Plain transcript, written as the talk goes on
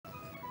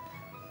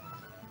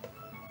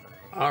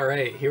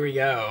Alright, here we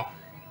go.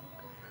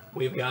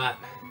 We've got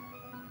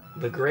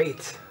the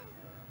great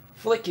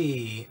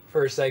Flicky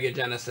for Sega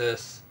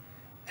Genesis.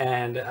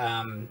 And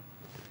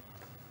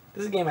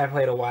this is a game I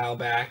played a while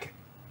back.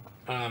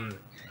 I'm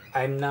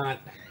not...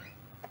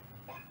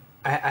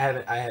 I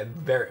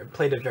have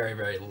played it very,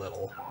 very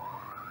little.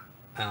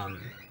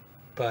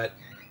 But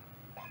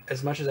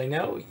as much as I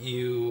know,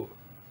 you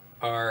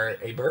are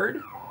a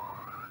bird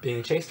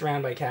being chased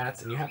around by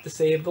cats, and you have to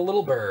save the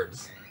little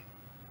birds,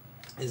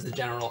 is the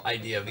general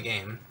idea of the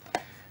game.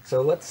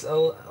 So let's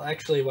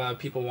actually, while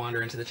people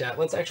wander into the chat,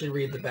 let's actually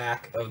read the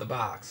back of the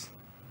box.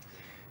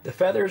 The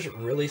feathers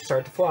really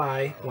start to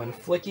fly when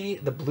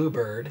Flicky the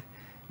bluebird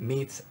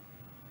meets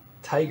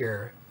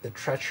Tiger the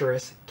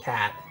treacherous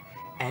cat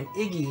and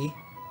Iggy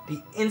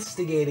the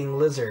instigating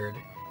lizard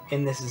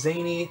in this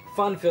zany,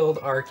 fun-filled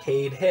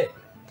arcade hit.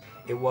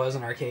 It was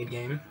an arcade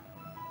game.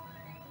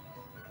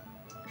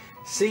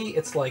 See,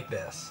 it's like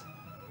this.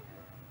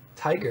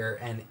 Tiger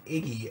and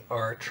Iggy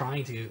are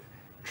trying to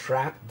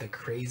trap the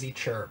crazy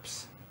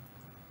chirps.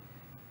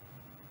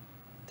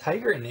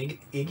 Tiger and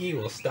Iggy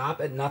will stop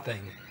at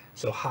nothing,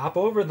 so hop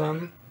over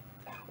them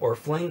or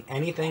fling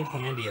anything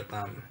handy at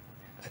them.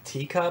 A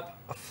teacup,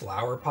 a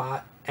flower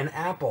pot, an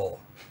apple.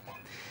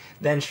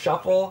 Then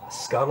shuffle,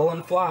 scuttle,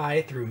 and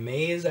fly through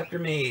maze after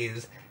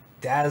maze,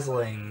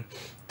 dazzling,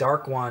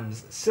 dark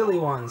ones, silly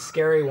ones,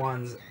 scary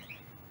ones,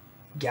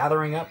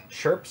 gathering up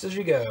chirps as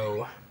you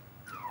go.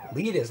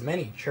 Lead as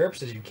many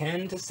chirps as you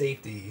can to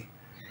safety.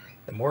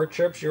 The more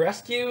chirps you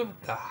rescue,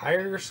 the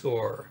higher your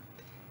score.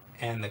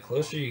 And the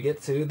closer you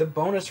get to the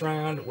bonus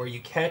round where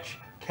you catch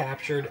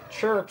captured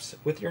chirps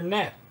with your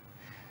net.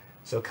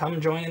 So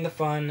come join in the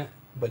fun,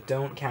 but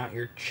don't count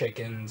your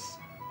chickens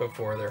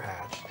before they're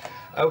hatched.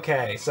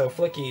 Okay, so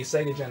Flicky,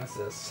 Sega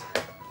Genesis.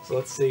 So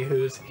let's see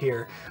who's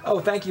here. Oh,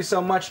 thank you so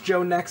much,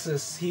 Joe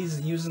Nexus. He's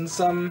using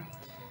some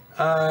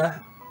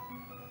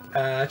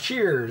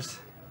cheers.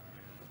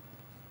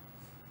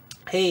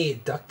 Hey,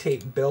 Duct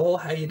Tape Bill,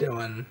 how you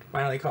doing?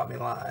 Finally caught me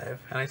live,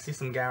 and I see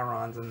some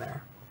Garons in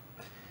there.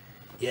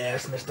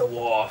 Yes, Mr.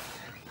 Wolf.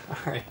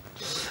 Alright,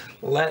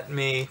 let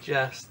me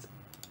just...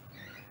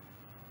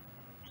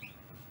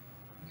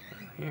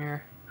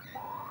 here.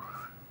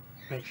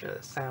 Make sure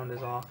the sound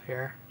is off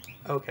here.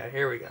 Okay,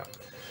 here we go.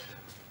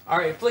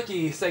 Alright,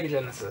 Flicky, Sega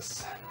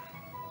Genesis.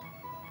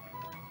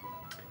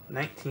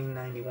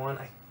 1991.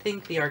 I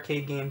think the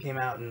arcade game came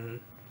out in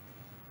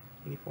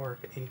 84 or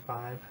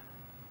 85.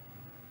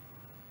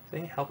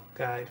 See, help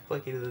guide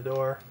Flicky to the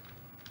door.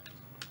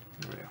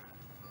 There we go.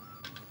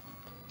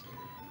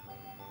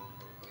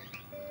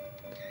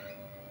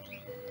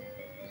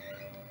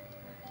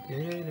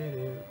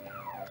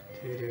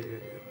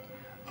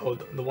 Oh,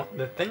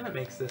 the thing that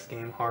makes this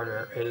game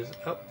harder is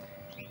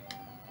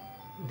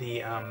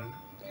the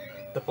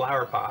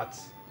flower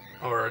pots,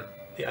 or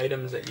the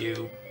items that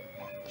you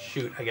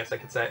shoot, I guess I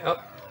could say.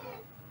 Oh,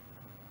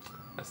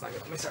 that's not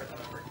good. Let me start that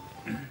over.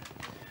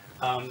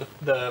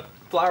 The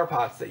flower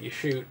pots that you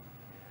shoot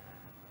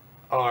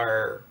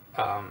are,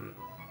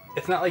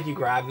 it's not like you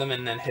grab them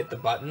and then hit the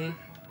button,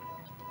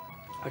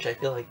 which I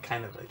feel like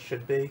kind of it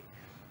should be,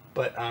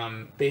 but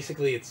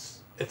basically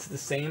it's the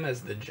same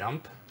as the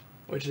jump,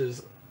 which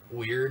is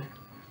weird.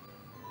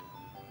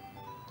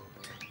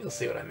 You'll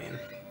see what I mean.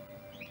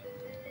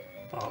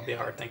 Well, it'll be a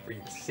hard thing for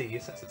you to see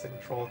since it's a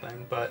control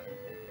thing, but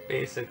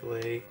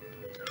basically,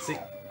 see,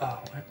 oh,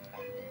 what?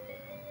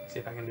 See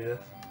if I can do this.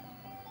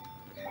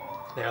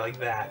 There, like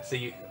that. So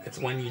it's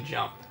when you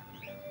jump,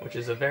 which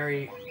is a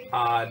very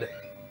odd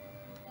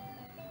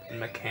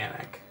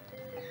mechanic,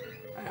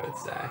 I would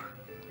say.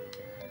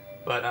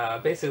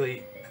 But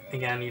basically,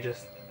 again, you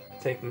just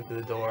take them to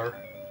the door.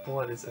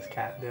 What is this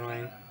cat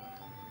doing?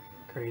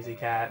 Crazy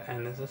cat.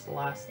 And is this the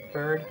last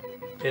bird?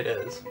 It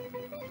is.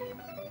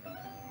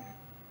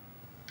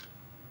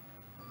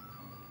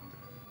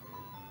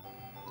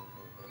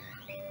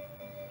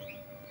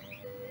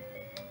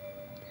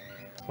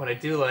 What I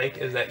do like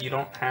is that you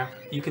don't have,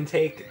 you can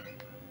take,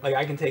 like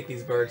I can take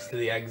these birds to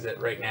the exit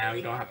right now.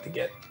 You don't have to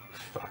get,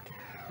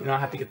 you don't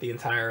have to get the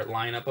entire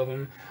lineup of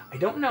them. I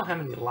don't know how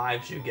many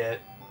lives you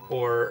get,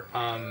 or,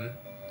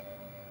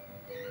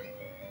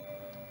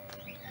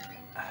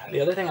 the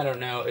other thing I don't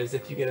know is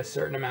if you get a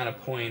certain amount of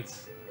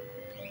points,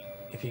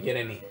 if you get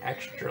any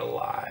extra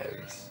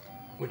lives,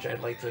 which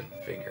I'd like to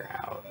figure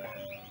out.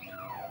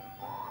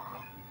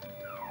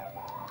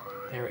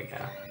 There we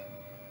go.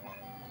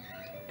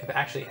 If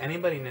actually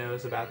anybody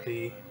knows about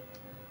the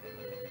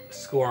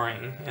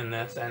scoring in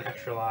this and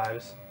extra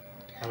lives,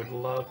 I would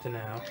love to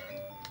know.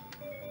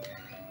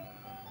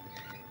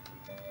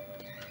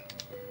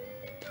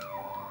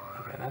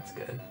 Okay, that's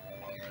good.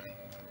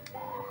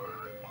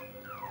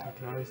 I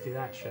can always do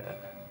that shit.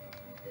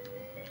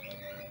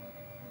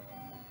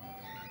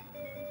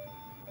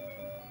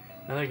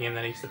 Another game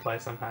that I used to play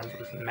sometimes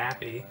was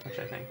Matei, which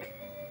I think,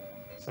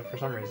 so for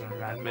some reason,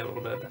 reminds me a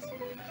little bit of this.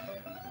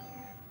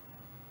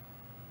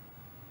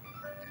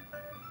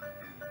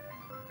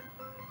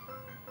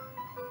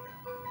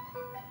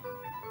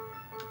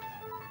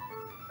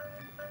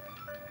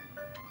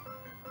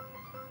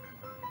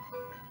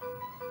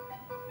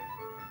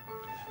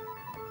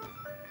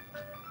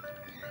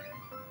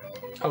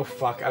 Oh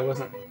fuck, I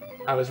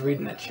was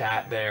reading the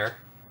chat there.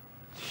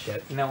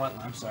 Shit. You know what?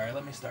 I'm sorry.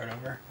 Let me start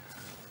over.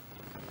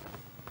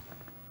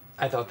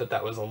 I thought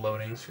that was a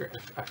loading screen.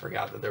 I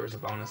forgot that there was a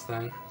bonus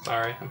thing.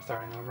 Sorry, I'm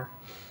starting over.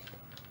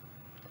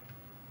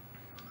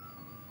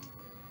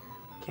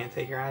 Can't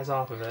take your eyes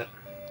off of it.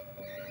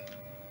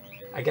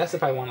 I guess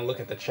if I want to look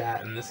at the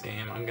chat in this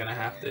game, I'm gonna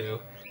have to.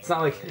 It's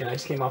not like, you know, I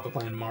just came off of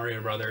playing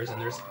Mario Brothers, and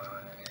there's,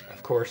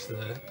 of course,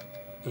 the,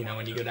 you know,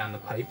 when you go down the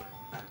pipe,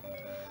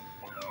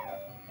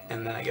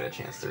 and then I get a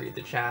chance to read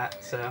the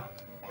chat. So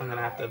I'm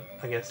gonna have to.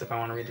 I guess if I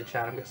want to read the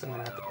chat, I guess I'm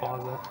gonna have to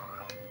pause it.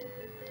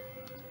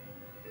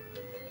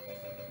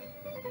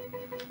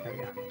 There we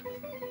go.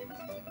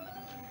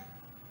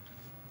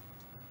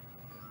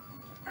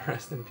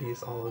 Rest in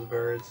peace, all those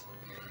birds.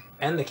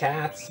 And the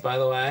cats, by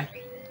the way.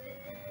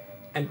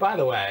 And by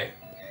the way,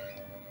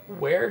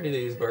 where do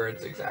these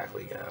birds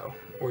exactly go?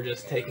 We're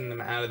just taking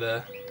them out of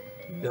the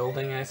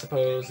building, I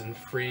suppose, and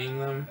freeing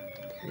them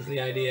is the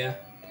idea.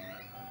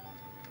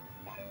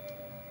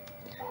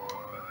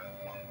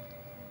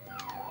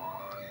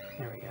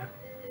 There we go.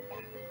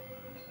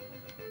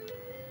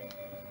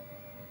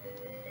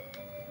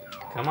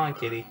 Come on,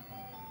 kitty.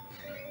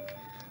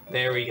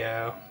 There we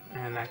go.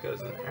 And that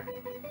goes in there.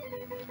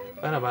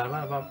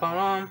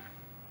 Ba-da-ba-da-ba-ba-ba-dum.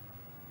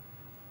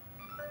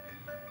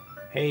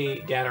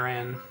 Hey,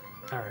 Gataran.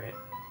 Alright.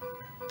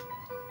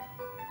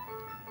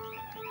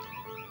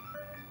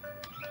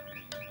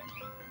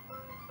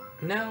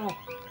 No!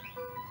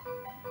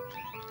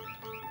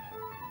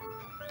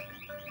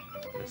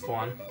 Missed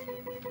one.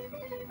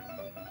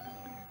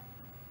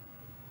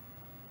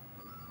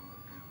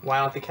 Why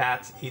don't the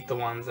cats eat the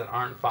ones that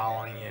aren't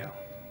following you?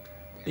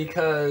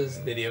 Because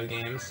video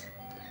games.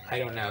 I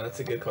don't know,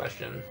 that's a good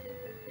question.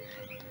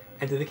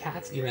 And do the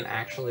cats even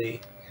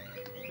actually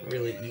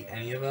really eat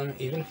any of them?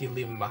 Even if you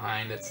leave them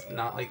behind, it's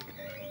not like...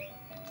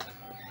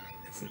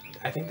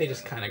 I think they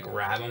just kind of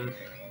grab them,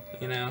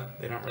 you know?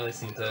 They don't really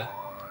seem to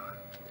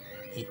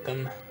eat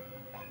them.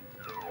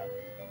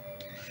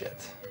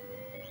 Shit.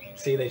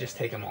 See, they just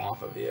take them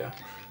off of you.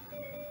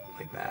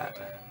 Like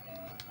that.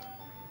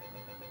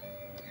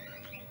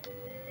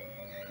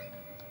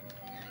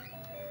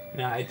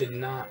 Now, I did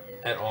not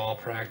at all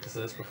practice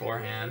this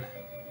beforehand,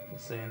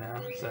 just so you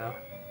know, so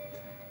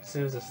as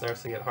soon as it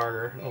starts to get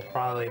harder, it'll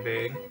probably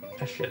be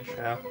a shit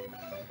show.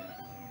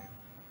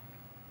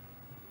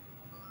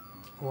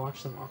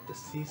 Launch them off the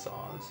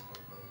seesaws.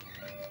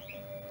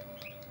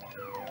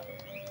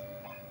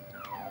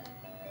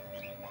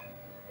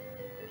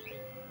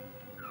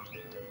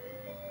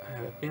 I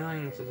have a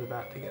feeling this is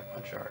about to get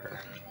much harder.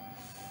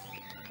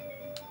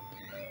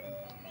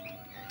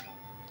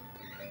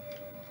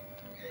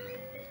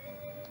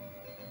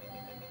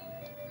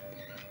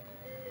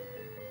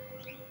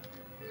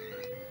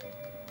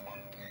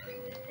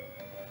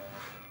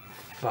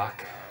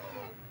 Fuck.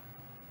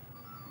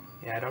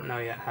 Yeah, I don't know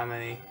yet how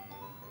many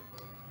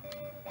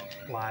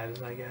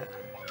lives I get.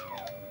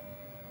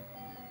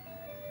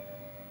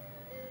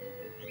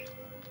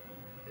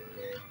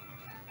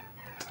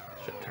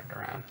 Should have turned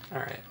around.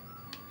 Alright.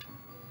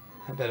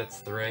 I bet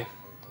it's 3.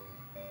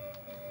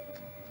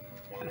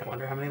 And I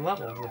wonder how many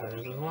levels it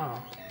is as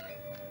well.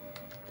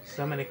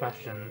 So many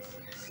questions,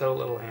 so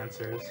little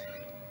answers.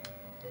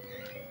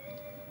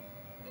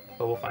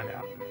 But we'll find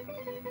out.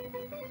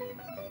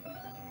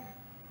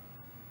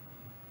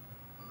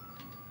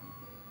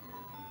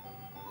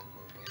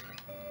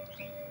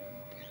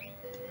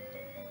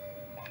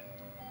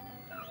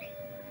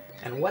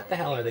 And what the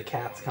hell are the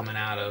cats coming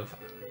out of?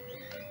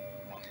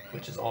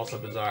 Which is also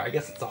bizarre. I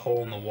guess it's a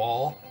hole in the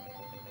wall.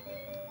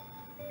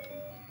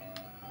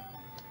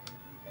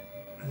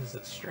 This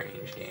is a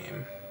strange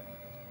game.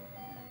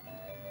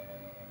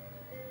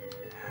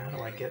 How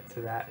do I get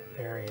to that?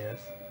 There he is.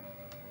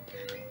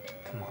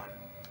 Come on.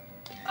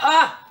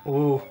 Ah!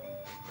 Ooh.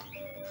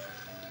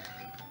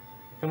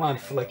 Come on,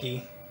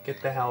 Flicky.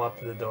 Get the hell up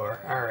to the door.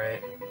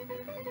 Alright.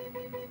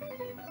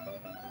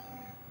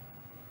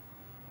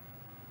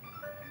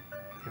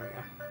 Here we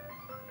go.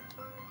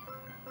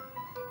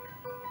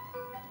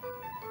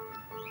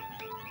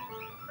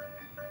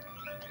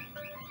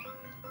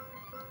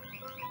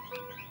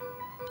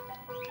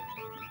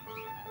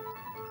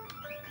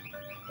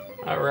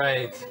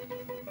 Alright.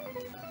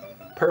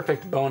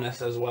 Perfect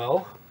bonus as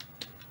well.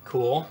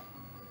 Cool.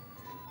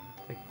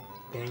 Like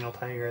Daniel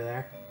Tiger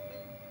there.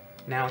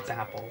 Now it's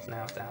apples.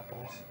 Now it's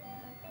apples.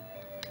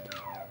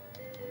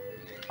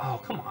 Oh,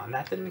 come on.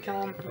 That didn't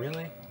kill him?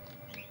 Really?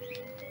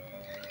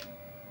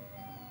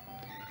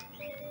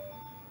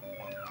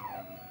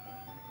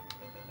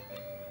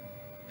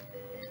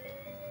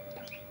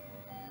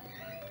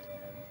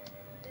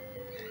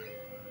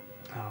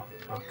 Oh,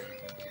 fuck.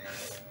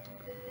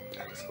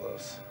 That was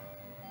close.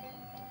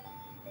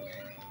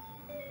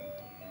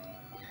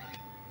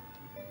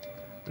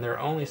 And there are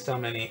only so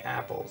many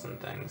apples and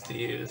things to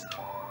use.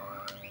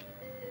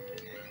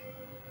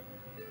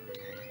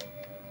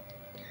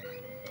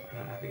 I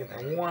don't have to get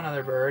that one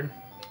other bird.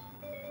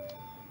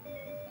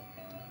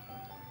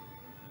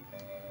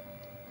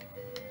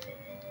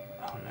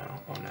 Oh no,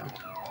 oh no.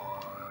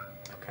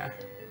 Okay.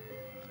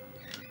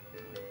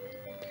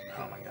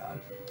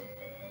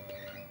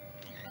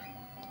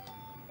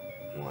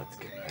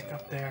 get back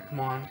up there. Come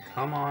on.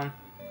 Come on.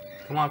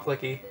 Come on,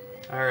 Flicky.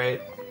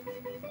 Alright.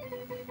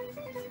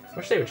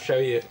 Wish they would show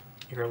you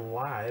your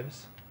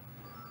lives.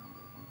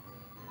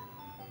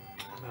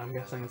 But I'm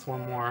guessing it's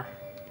one more.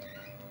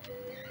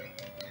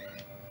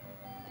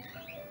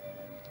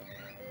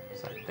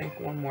 So I think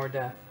one more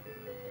death.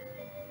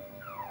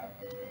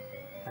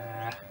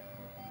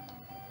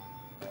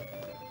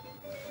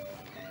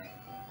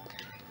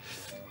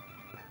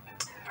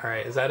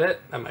 Alright, is that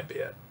it? That might be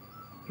it.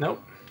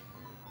 Nope.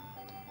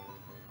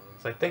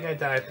 So I think I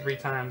died 3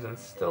 times and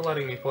it's still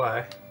letting me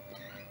play.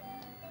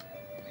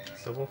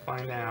 So we'll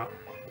find out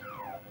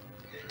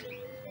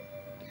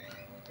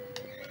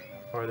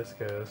how far this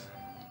goes.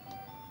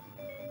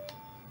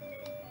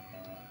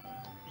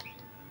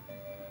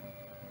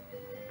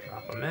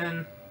 Drop them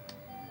in.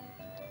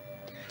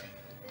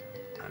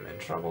 I'm in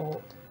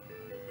trouble.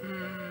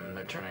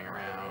 They're turning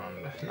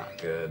around. Not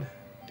good.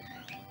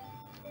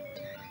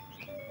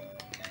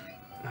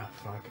 Oh,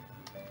 fuck.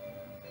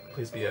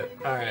 Please be it.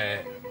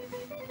 Alright.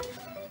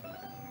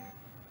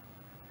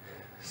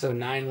 So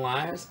 9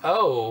 lives?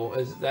 Oh,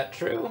 is that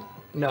true?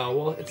 No,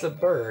 well, it's a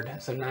bird,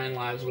 so 9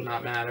 lives would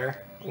not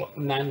matter. Well,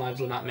 9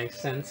 lives would not make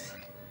sense,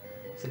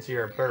 since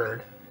you're a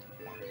bird.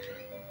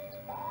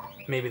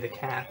 Maybe the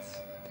cats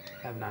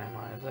have 9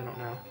 lives, I don't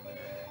know.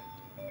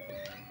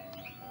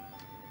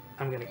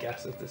 I'm gonna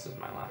guess that this is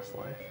my last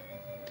life.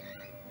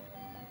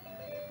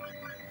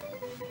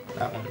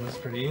 That one was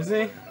pretty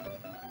easy.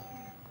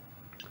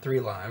 3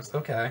 lives,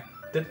 okay.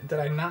 Did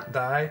I not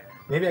die?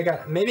 Maybe I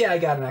got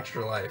an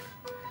extra life.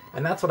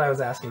 And that's what I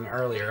was asking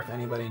earlier, if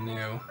anybody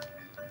knew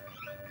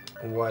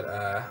what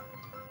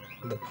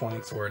the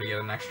points were to get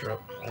an extra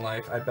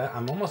life. I bet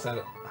I'm almost at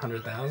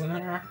 100,000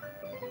 here.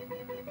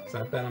 So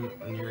I bet I'm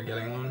near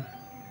getting one.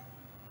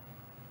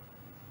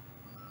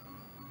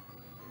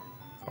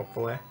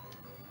 Hopefully.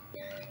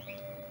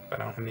 If I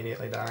don't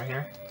immediately die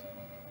here.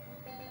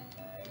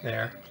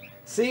 There.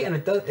 See, and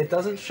it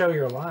doesn't show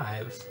your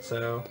lives,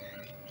 so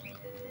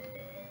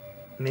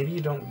maybe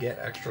you don't get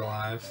extra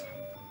lives.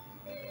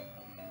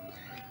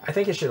 I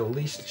think it should at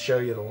least show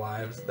you the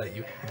lives that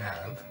you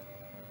have.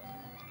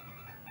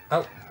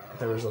 Oh,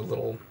 there was a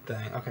little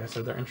thing. Okay,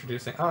 so they're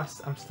introducing... Oh,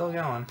 I'm still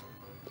going.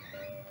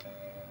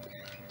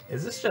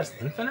 Is this just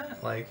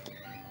infinite? Like...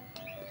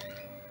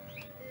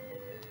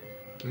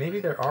 Maybe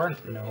there are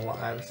no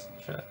lives.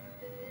 Shit.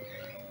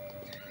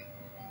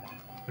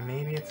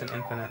 Maybe it's an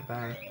infinite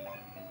thing.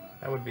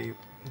 That would be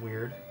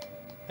weird.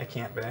 It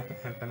can't be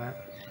infinite.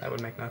 That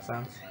would make no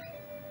sense.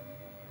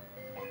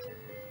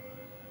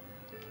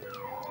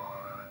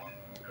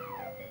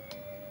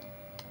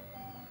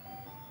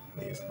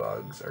 These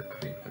bugs are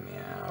creeping me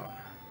out.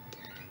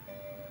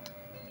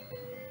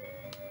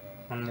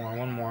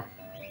 One more.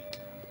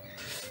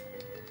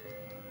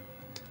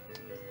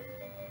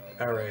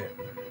 Alright.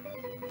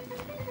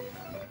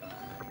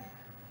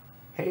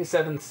 Hey,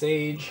 7th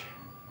Sage.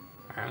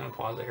 Alright, I'm gonna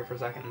pause it here for a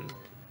second and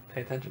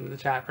pay attention to the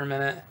chat for a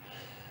minute.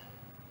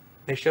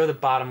 They show the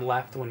bottom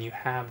left when you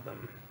have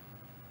them.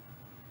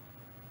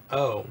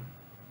 Oh.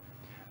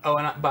 Oh,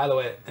 and by the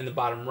way, in the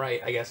bottom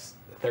right, I guess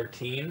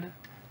 13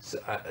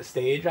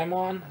 stage I'm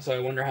on, so I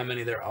wonder how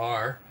many there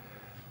are.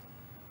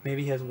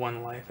 Maybe he has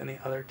 1 life and the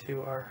other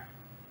 2 are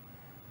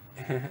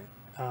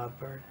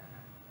bird.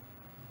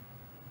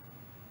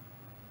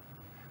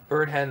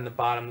 Bird head in the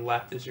bottom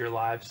left is your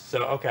lives,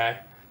 so okay.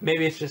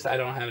 Maybe it's just I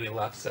don't have any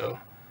left, so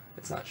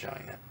it's not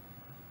showing it.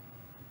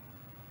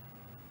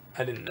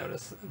 I didn't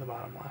notice the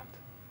bottom left.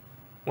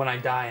 When I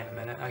die in a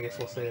minute, I guess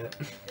we'll see it.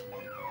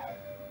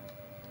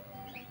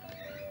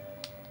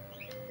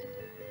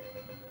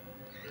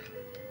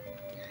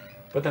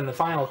 But then the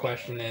final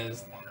question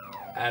is,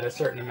 at a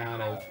certain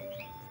amount of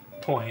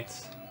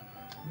points,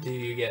 do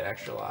you get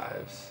extra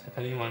lives? If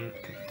anyone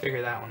can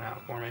figure that one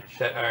out for me.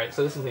 Shit, alright,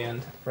 so this is the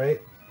end,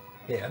 right?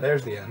 Yeah,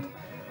 there's the end.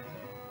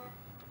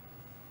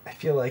 I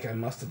feel like I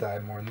must have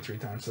died more than 3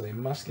 times, so they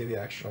must give you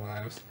extra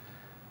lives,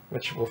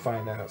 which we'll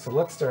find out. So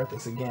let's start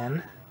this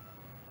again.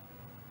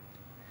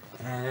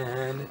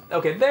 And,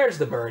 okay, there's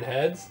the bird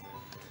heads.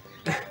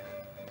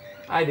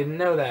 I didn't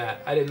know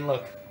that. I didn't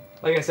look.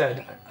 Like I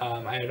said,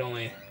 I had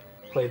only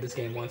played this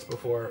game once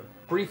before,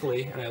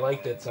 briefly, and I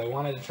liked it, so I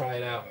wanted to try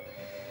it out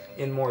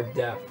in more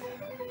depth.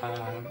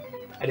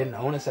 I didn't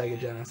own a Sega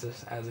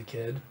Genesis as a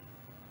kid.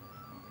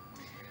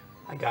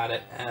 I got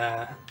it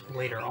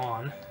later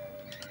on,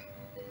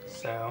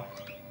 so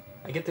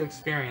I get to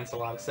experience a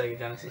lot of Sega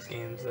Genesis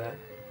games that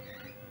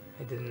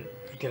I didn't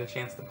get a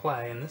chance to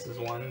play, and this is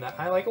one that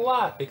I like a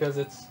lot because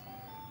it's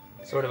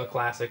sort of a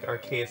classic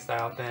arcade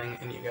style thing,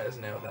 and you guys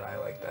know that I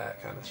like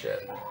that kind of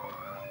shit.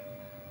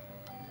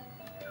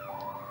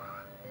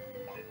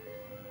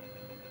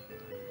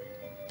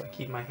 Do I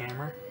keep my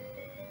hammer?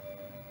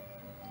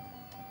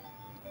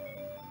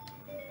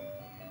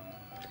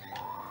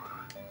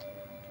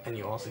 And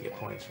you also get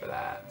points for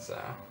that, so.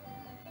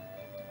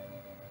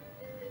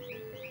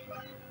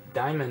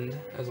 Diamond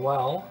as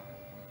well.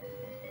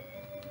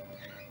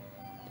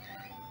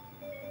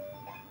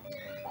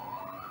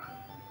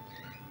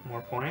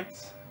 More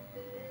points.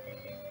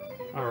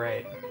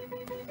 Alright.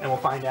 And we'll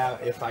find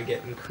out if I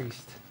get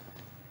increased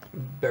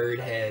bird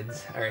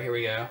heads. Alright, here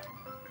we go.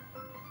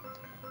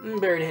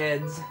 Bird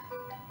heads.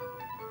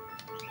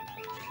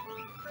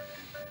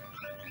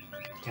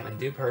 Can I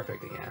do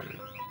perfect again?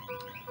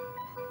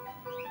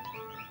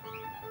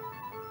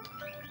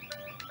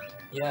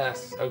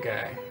 Yes,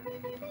 okay.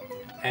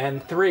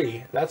 And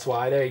 3. That's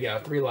why. There you go.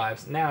 3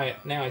 lives. Now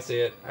I see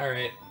it.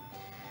 Alright.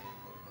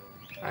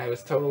 I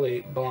was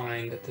totally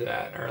blind to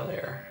that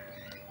earlier.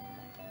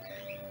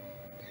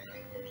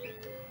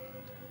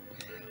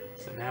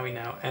 So now we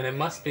know. And it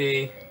must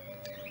be...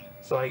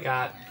 So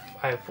I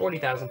have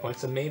 40,000 points,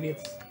 so maybe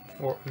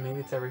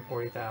it's every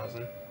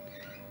 40,000.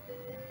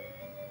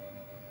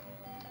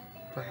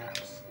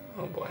 Perhaps.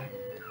 Oh boy.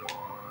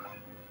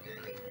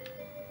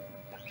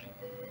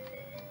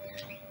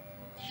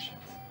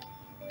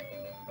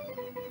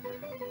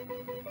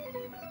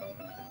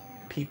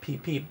 Peep,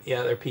 peep, peep.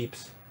 Yeah, they're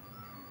peeps.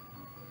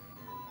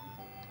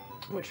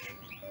 Which,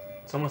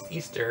 it's almost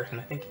Easter, and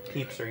I think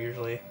peeps are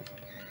usually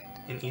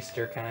an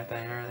Easter kind of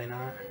thing, are they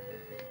not?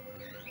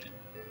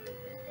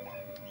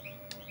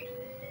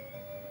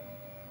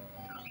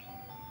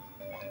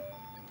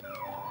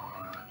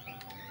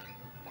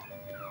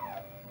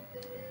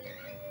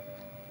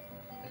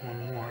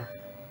 One more.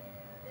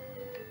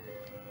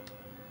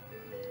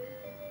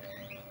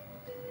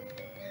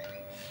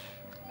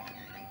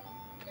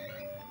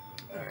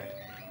 Alright.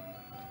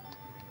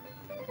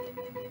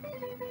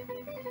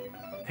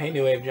 Hey,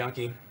 New Wave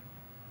Junkie.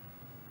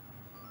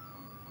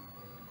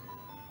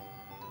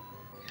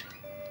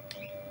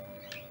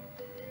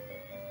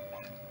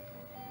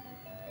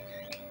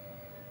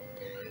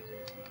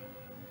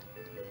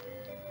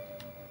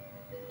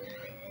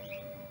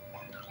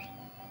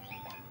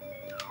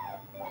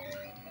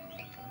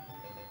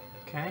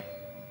 Okay.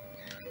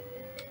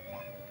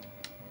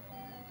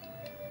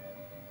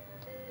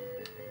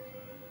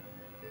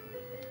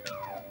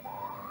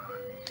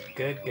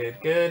 Good, good,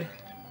 good.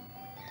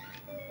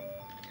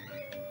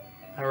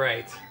 All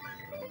right.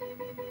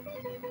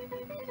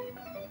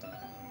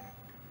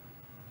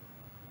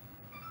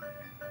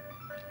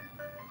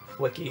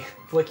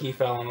 Flicky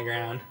fell on the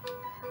ground.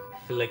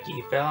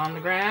 Flicky fell on the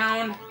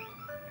ground.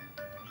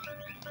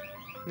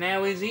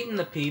 Now he's eating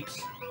the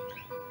peeps.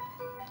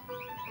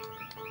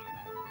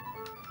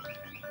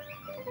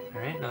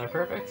 Alright, another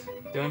perfect.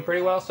 Doing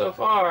pretty well so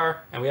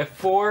far. And we have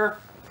 4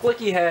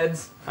 Flicky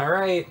heads.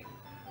 Alright.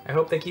 I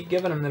hope they keep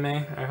giving them to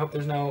me. I hope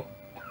there's no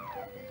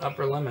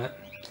upper limit.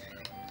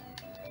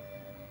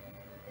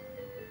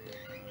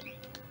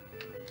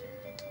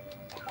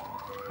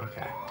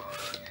 Okay.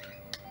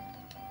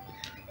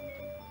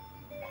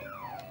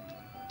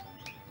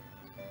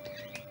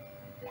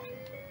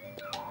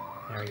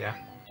 There we go.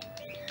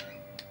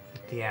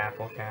 Eat the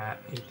apple, cat.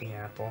 Eat the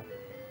apple.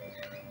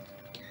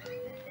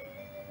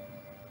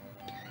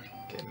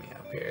 Get me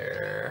up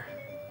here.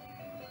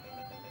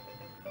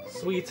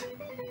 Sweet.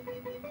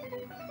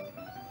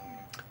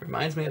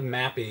 Reminds me of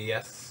Matei,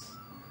 yes.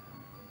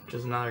 Which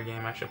is another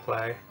game I should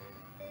play.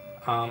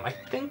 I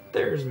think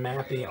there's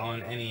Matei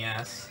on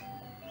NES.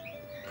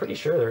 Pretty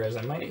sure there is.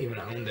 I might have even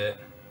owned it.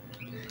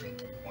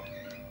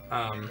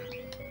 I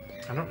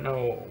don't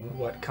know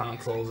what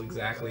consoles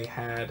exactly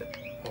had...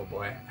 Oh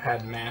boy.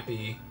 Had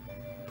Matei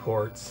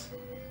ports.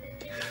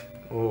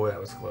 Oh, that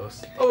was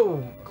close.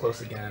 Oh, close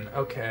again.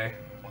 Okay.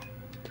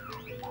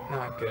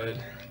 Not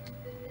good.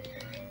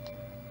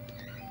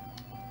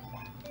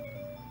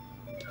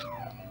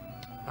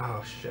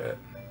 Oh, shit.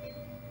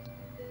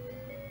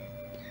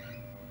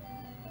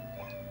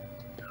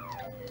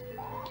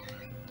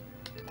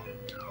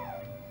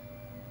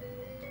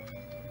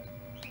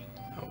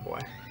 Oh,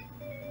 boy.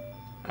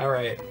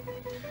 Alright.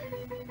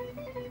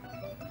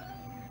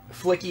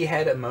 Flicky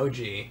head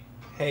emoji.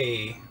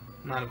 Hey,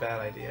 not a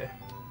bad idea.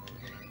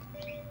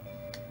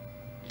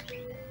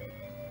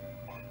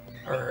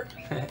 Or,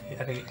 I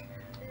think,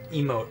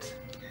 emote.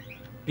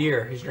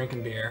 Beer. He's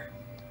drinking beer.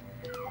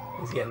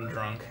 He's getting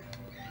drunk.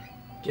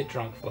 Get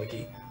drunk,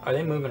 Flicky. Are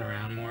they moving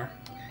around more?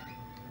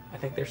 I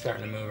think they're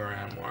starting to move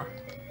around more.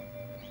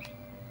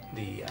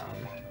 The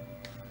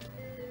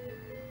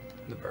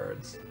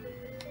birds.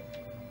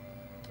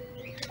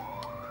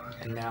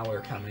 And now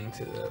we're coming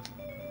to the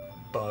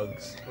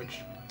bugs, which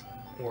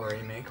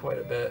worry me quite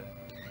a bit.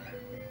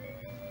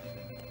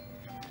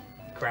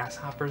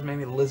 Grasshoppers,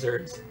 maybe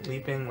lizards.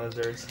 Leaping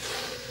lizards.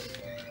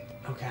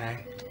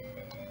 Okay.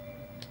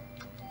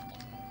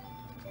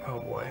 Oh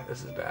boy,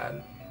 this is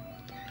bad.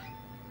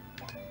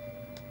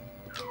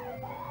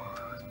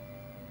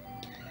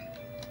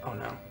 Oh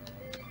no.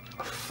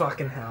 Oh,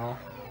 fucking hell.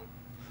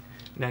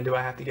 Now do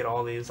I have to get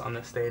all these on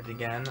this stage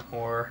again,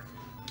 or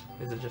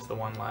is it just the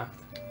one left?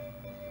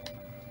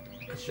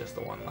 It's just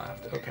the one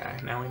left. Okay,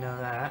 now we know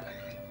that.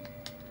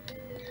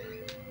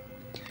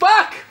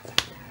 Fuck!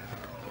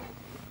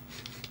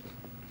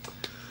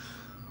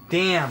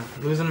 Damn,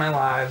 losing my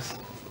lives.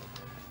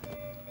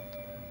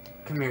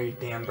 Come here, you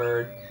damn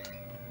bird.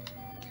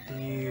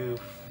 You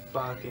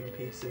fucking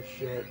piece of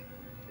shit.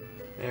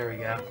 There we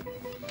go.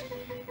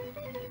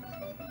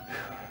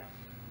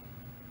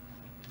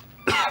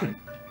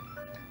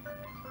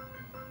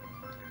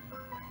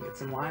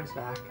 some lives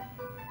back.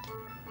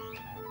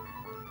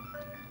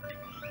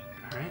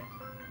 Alright.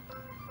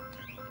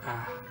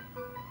 Ah.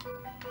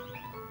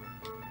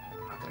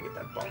 I'm not gonna get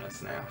that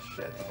bonus now.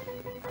 Shit.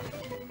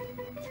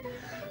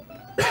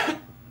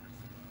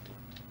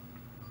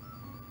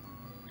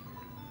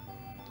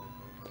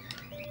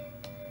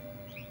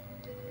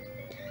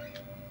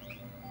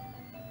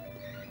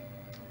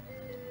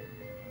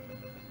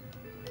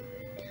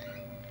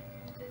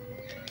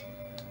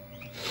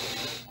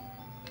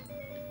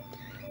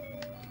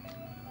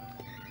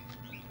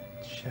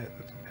 Shit,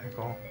 that's a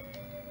pickle.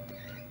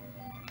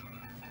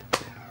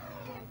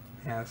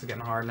 Yeah, this is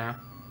getting hard now.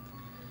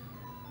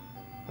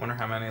 Wonder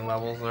how many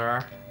levels there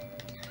are.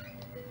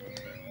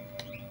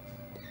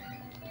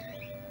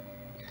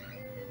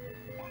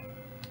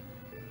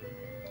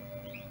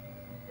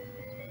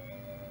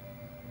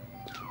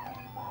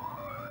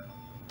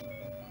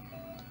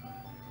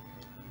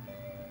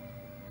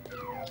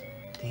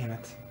 Damn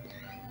it.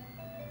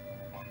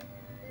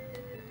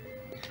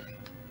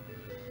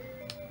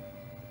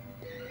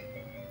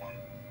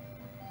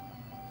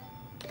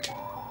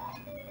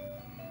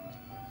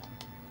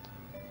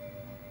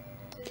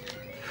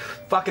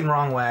 Fucking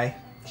wrong way.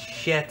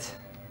 Shit.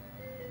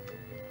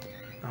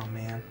 Oh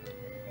man.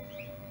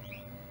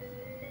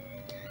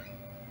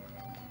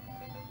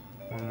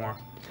 One more.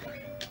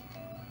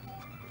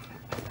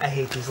 I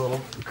hate these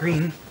little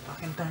green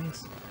fucking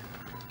things.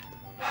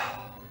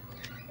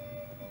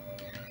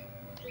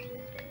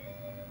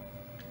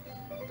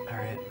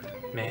 Alright.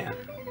 Man.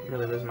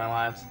 Really losing my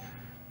lives.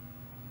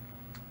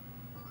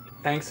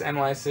 Thanks,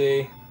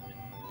 NYC.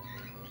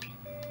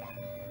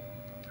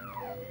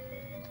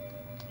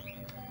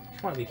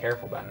 I want to be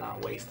careful about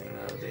not wasting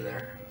those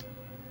either.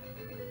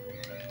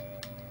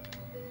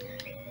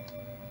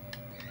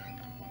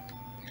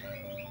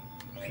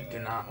 I do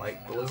not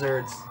like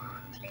blizzards.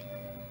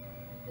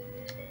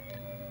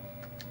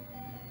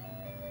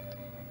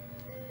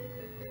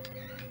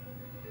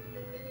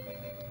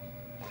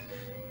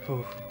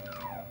 Oof.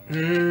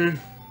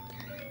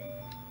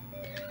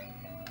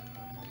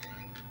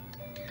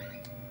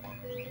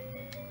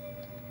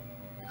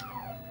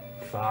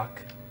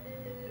 Fuck.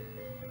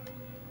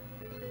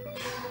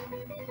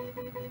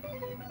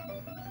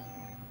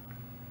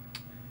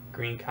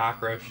 Green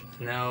cockroach.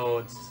 No,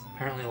 it's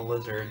apparently a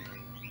lizard.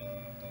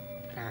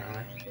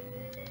 Apparently.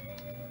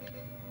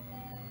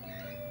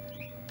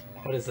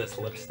 What is this,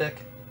 lipstick?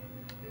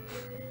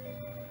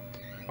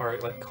 Or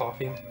like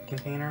coffee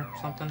container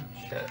or something?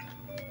 Shit.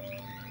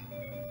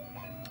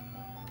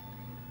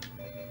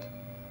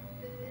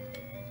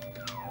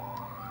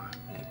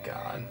 Thank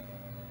God.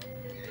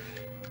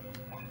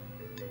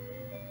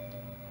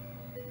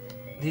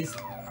 These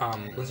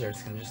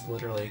lizards can just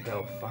literally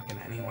go fucking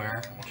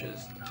anywhere, which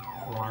is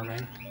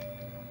alarming.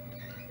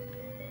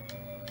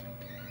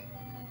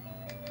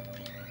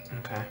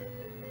 Okay.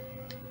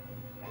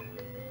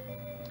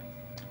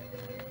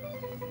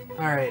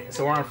 Alright,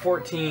 so we're on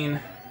 14.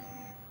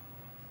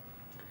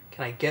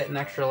 Can I get an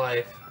extra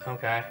life?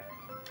 Okay.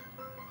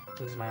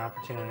 This is my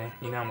opportunity.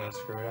 You know I'm gonna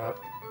screw it up.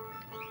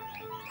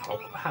 Oh,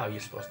 how are you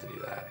supposed to do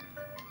that?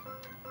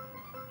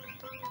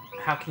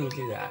 How can you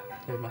do that?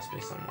 There must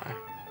be some way.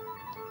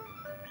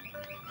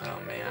 Oh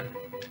man.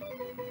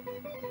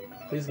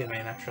 Please give me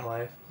an extra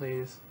life,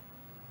 please.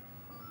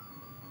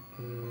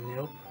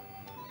 Nope.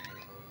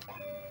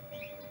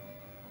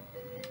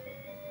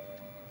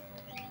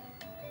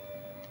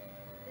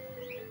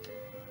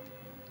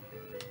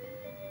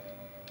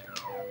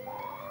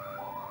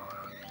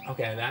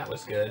 Okay, that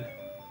was good.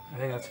 I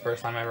think that's the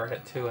first time I ever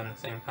hit two in the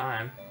same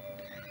time.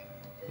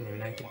 Didn't even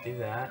know you could do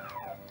that.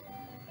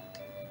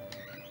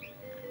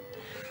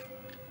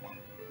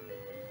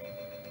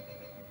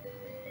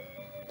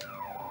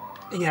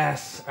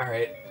 Yes,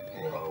 alright.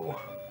 Whoa.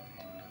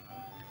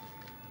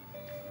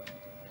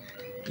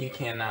 You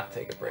cannot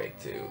take a break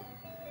to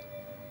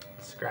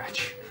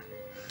scratch.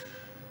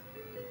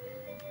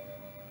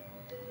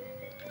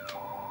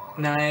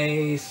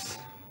 Nice.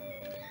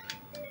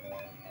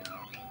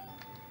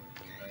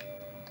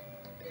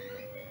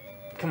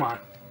 Come on.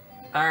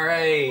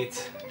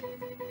 Alright.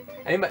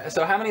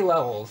 So how many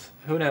levels?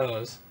 Who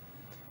knows?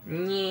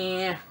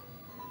 Yeah.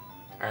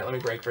 Alright, let me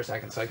break for a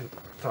second so I can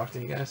talk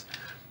to you guys.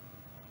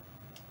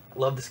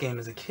 Loved this game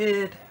as a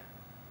kid.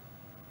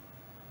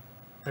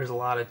 There's a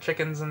lot of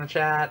chickens in the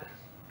chat.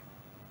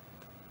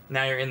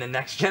 Now you're in the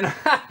next gen.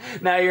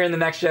 Now you're in the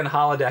next gen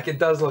holodeck. It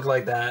does look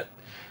like that.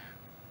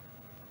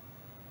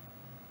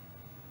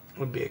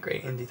 Would be a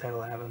great indie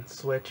title to have on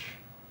Switch.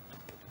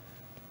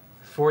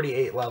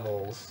 48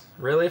 levels.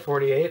 Really?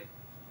 48?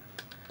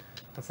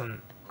 That's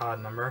an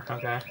odd number.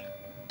 Okay.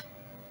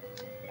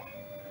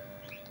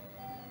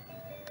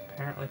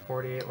 Apparently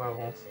 48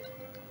 levels.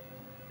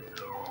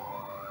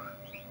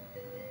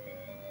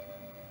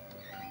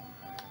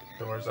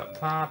 Doors up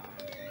top.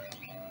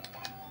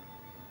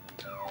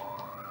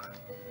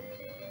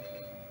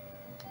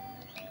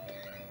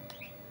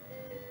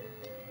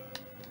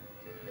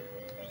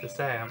 To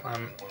say,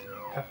 I'm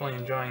definitely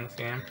enjoying this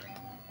game.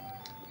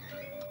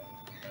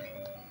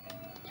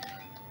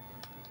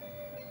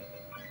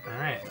 Alright.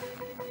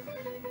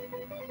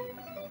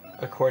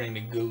 according to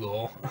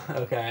Google.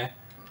 Okay.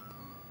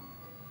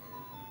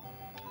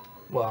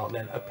 Well,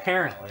 then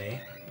apparently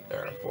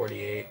there are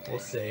 48. We'll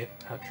see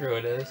how true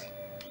it is.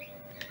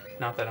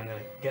 Not that I'm going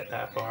to get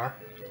that far.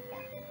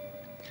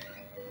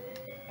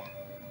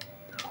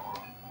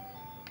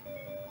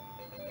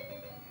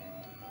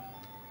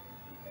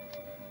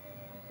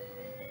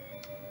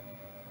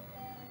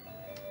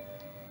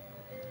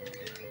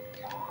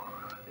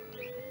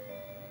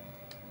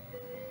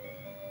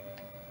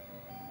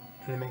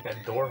 And they make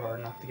that door hard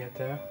enough to get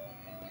to.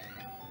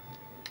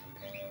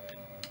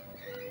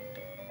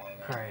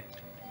 Alright.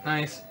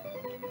 Nice.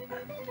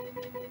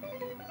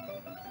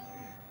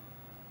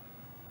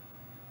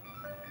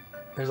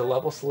 There's a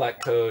level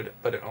select code,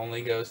 but it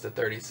only goes to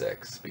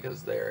 36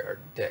 because there are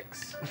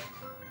dicks.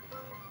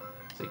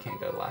 So you can't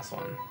go to the last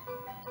one.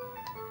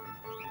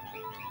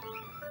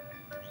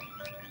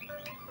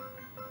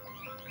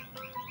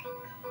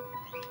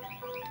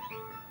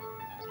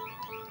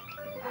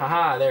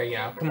 Haha, there you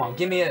go. Come on,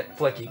 give me a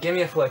Flicky. Give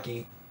me a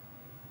Flicky.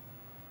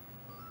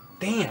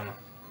 Damn.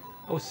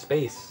 Oh,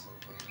 space.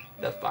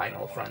 The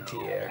final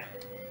frontier.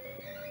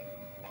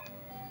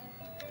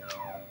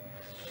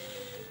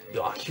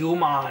 You're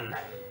human.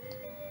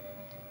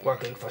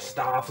 Working for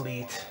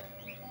Starfleet.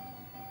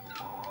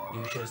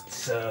 You should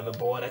serve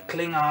aboard a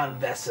Klingon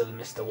vessel,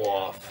 Mr.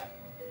 Worf.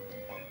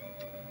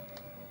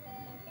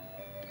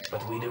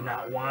 But we do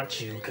not want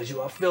you because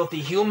you are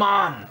filthy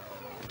human.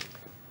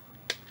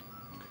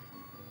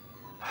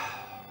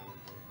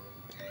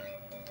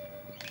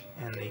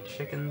 And the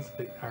chickens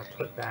are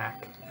put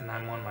back, and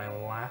I'm on my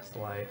last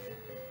life.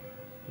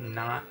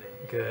 Not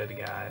good,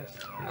 guys.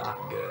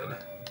 Not good.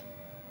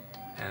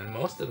 And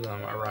most of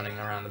them are running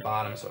around the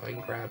bottom, so if I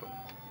can grab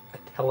a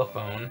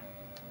telephone,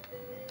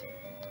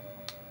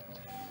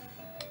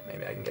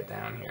 maybe I can get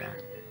down here.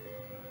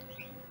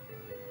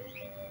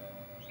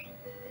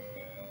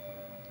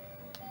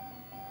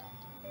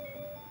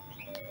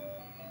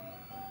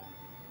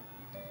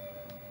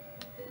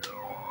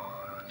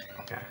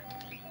 Okay.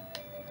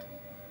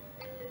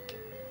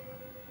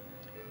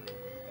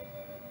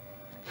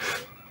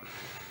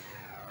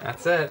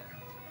 That's it.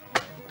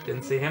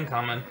 Didn't see him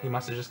coming. He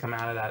must have just come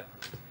out of that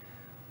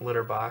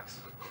litter box,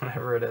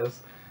 whatever it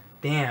is.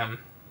 Damn.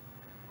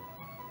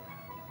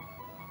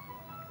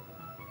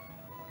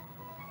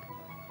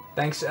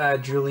 Thanks,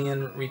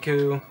 Julian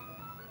Riku.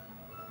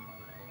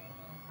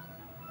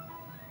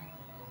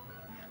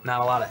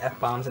 Not a lot of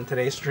F-bombs in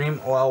today's stream.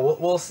 Well,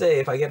 we'll see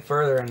if I get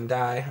further and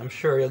die. I'm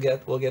sure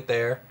we'll get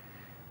there.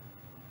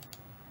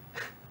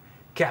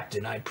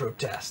 Captain, I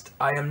protest.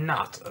 I am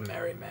not a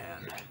merry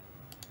man.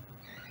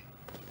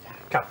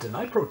 Captain,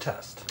 I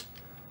protest.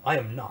 I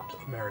am not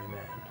a merry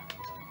man.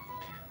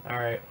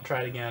 Alright, we'll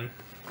try it again.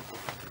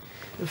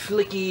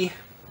 Flicky.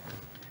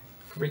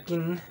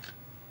 Freaking.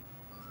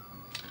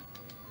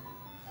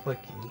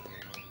 Flicky.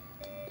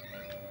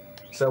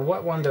 So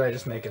what one did I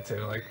just make it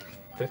to? Like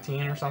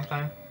 15 or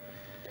something?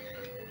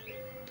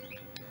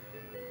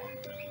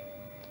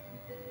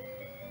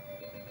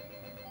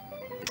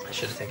 I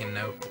should have taken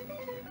note.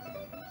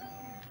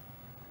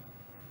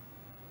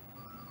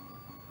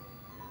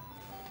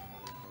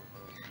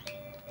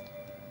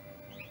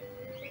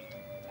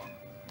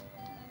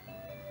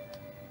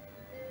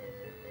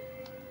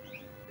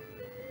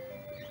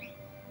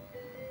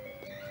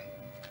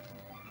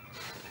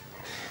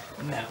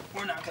 No,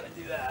 we're not gonna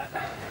do that.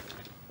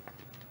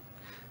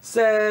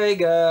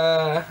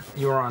 Sega!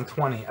 You were on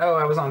 20. Oh,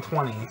 I was on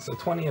 20. So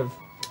 20 of...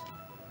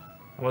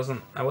 I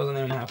wasn't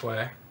even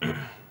halfway.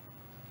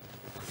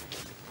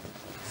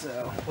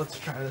 So, let's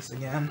try this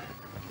again.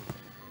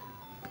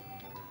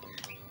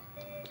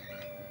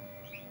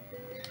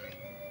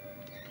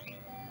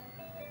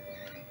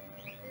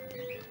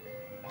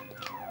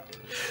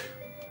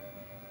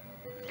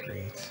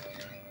 Great.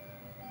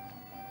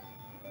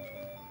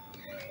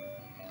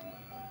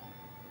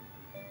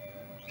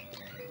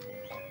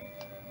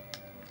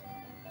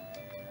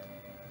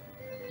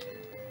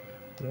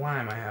 Why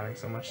am I having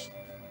so much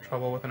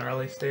trouble with an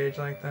early stage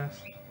like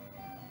this?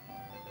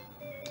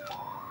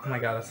 Oh my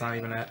god, that's not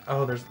even it.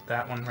 Oh, there's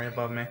that one right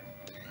above me. I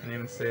didn't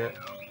even see it.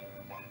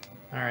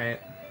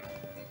 Alright.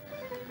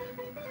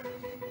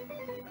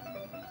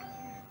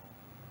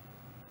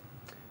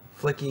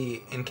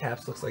 Flicky in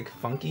caps looks like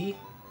funky?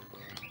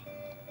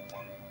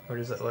 Or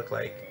does it look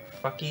like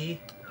fucky?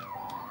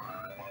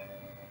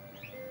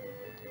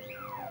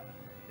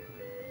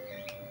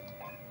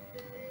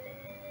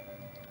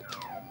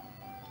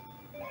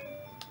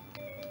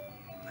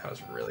 That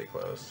was really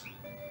close.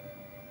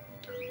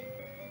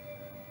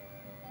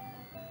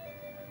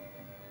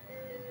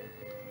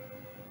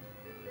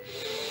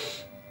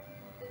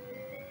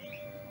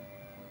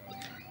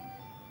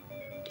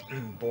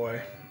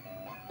 Boy.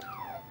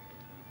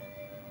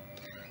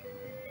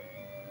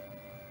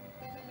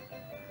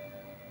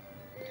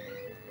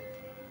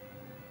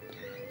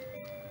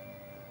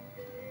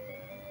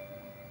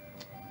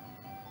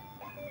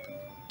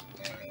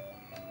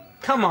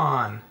 Come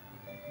on.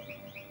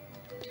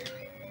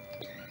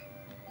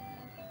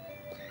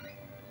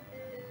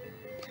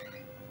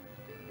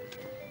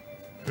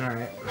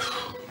 Alright.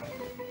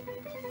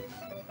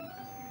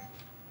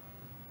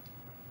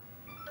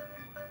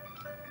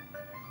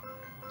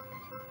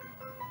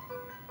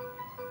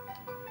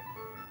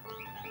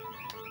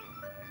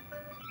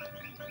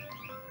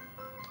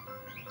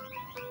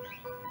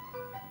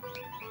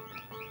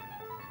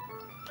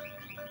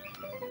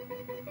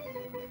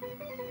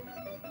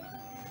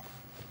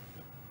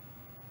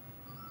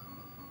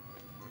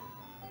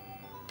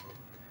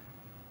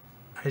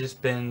 I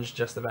just binge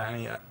just about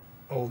any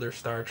older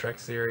Star Trek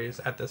series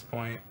at this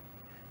point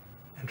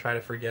and try to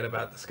forget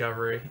about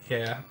Discovery.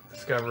 Yeah,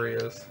 Discovery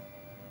is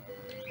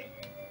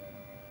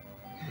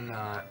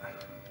not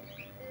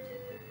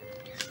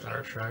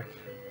Star Trek.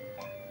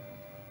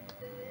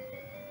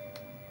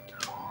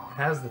 It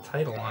has the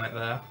title on it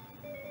though.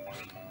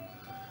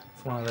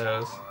 It's one of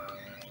those.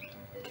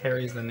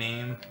 Carries the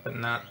name, but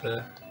not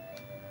the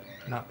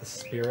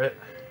spirit.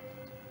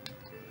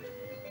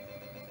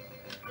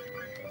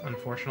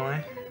 Unfortunately.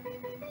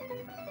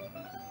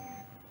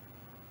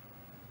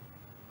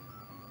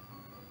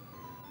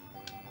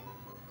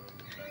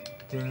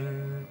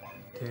 Dun,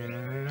 dun,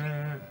 dun,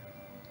 dun.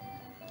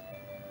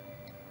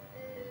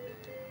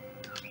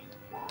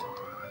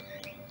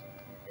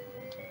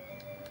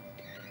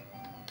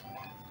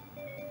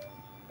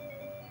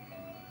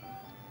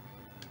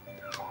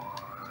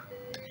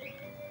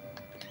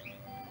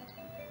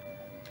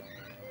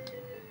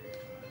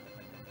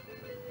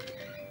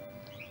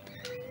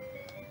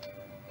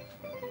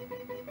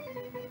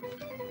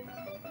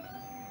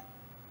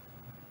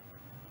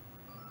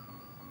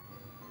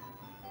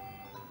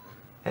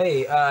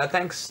 Hey,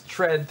 thanks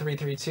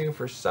Tread332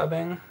 for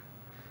subbing.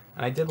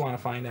 I did want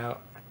to find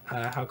out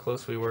how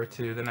close we were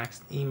to the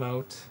next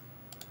emote.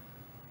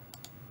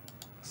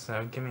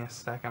 So give me a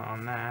second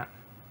on that.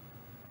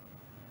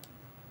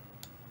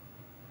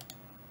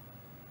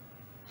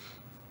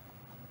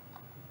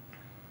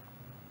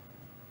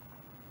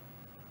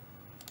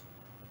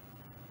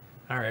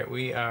 Alright,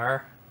 we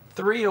are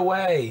 3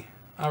 away.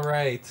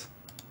 Alright.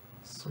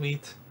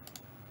 Sweet.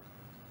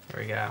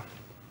 Here we go.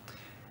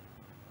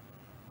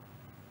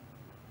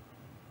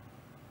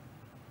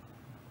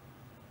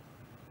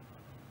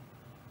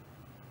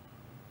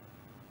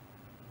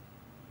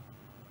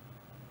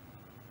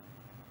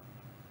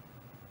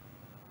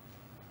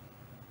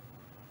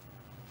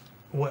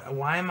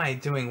 Why am I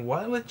doing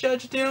what with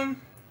Judge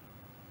Doom?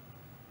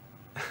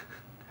 I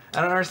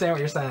don't understand what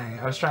you're saying.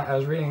 I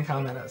was reading a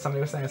comment that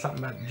somebody was saying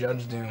something about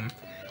Judge Doom.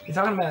 You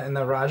talking about in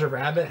the Roger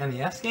Rabbit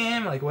NES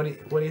game? Like what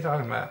are you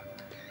talking about?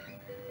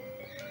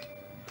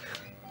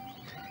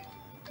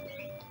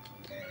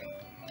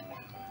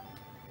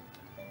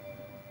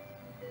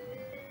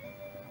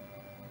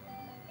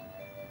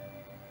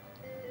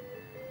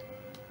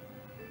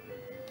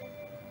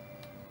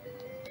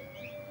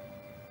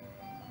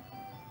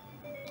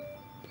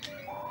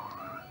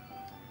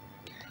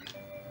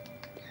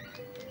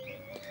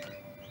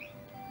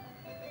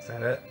 Is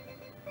that it?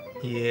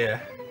 Yeah.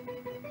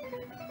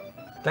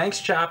 Thanks,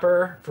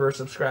 Chopper, for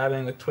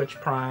subscribing with Twitch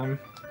Prime.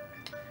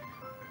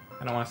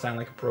 I don't want to sound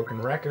like a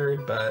broken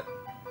record, but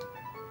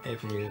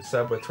if you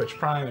sub with Twitch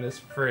Prime, it is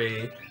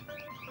free.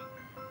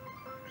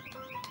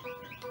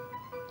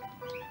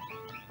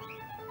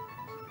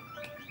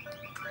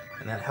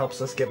 And that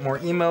helps us get more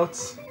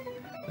emotes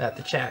that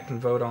the chat can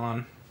vote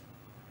on.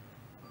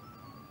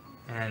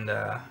 And,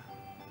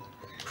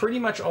 pretty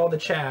much all the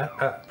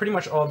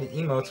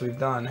emotes we've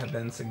done have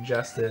been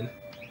suggested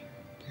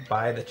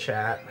by the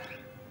chat.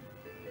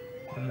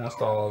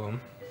 Almost all of them.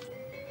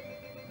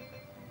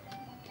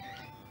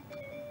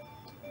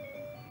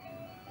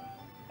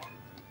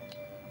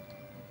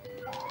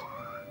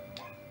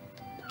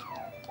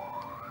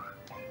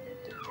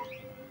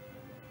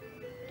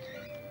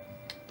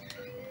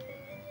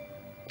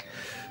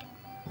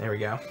 There we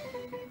go.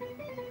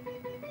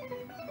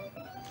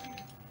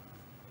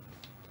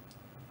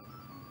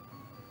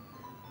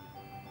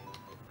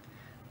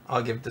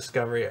 I'll give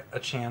Discovery a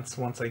chance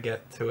once I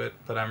get to it,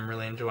 but I'm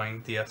really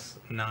enjoying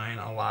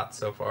DS9 a lot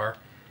so far.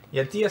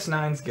 Yeah,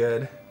 DS9's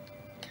good.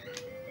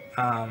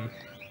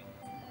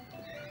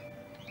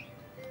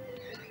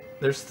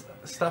 There's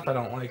stuff I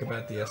don't like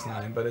about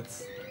DS9, but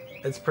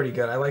it's pretty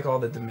good. I like all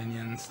the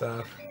Dominion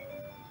stuff.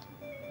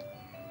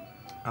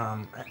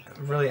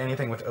 Really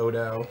anything with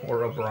Odo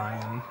or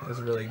O'Brien is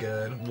really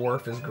good.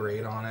 Worf is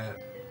great on it.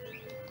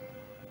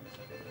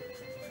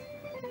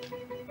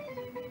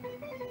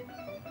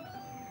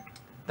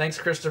 Thanks,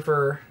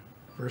 Christopher,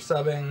 for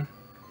subbing.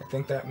 I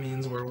think that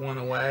means we're 1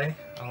 away.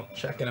 I'll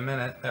check in a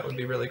minute. That would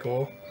be really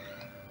cool.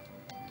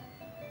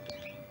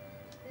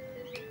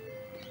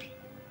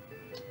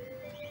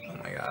 Oh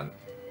my god.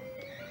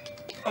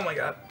 Oh my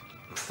god.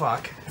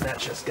 Fuck. That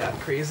just got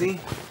crazy.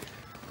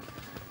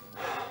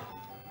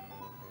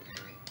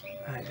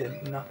 I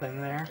did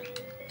nothing there.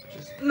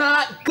 Just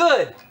not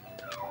good!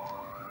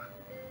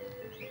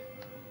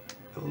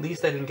 At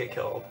least I didn't get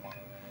killed.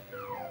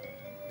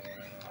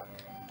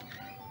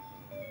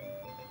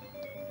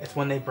 It's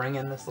when they bring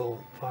in this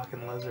little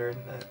fucking lizard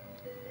that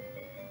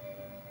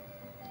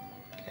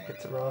it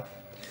gets rough.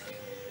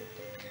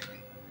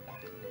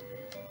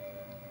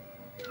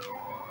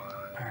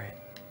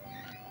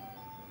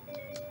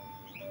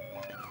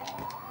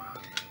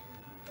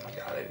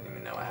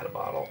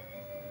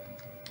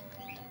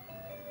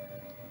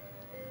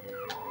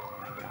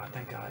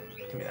 god.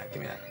 Give me that.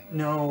 Give me that.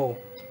 No.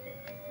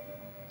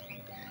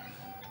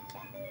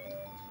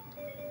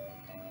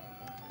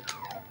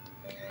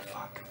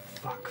 Fuck.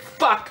 Fuck.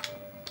 Fuck!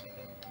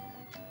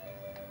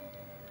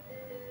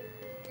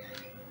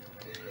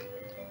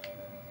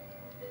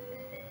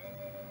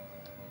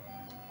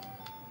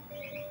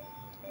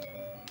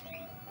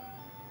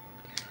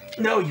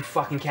 No, you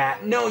fucking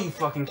cat. No, you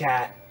fucking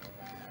cat.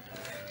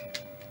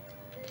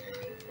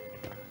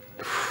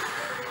 This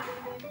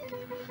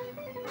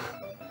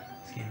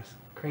game's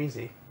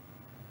crazy.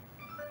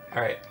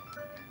 Alright.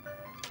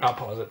 I'll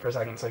pause it for a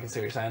second so I can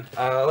see what you're saying.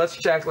 Let's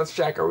check. Let's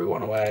check. Are we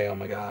one away? Oh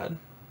my god.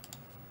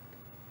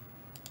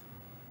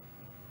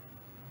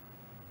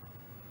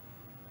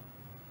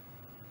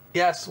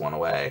 Yes, one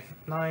away.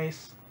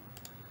 Nice.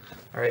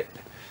 Alright.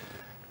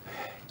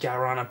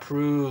 Garon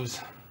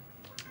approves.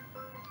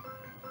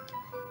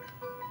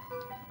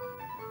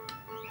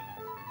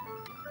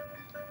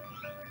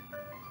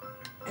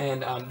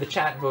 And the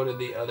chat voted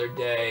the other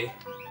day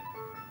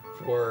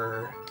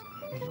for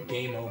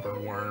Game Over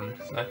Worm.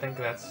 So I think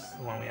that's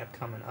the one we have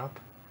coming up.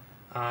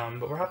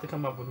 But we'll have to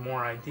come up with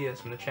more ideas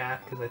from the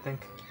chat, because I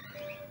think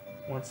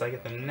once I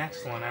get the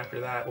next one after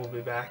that, we'll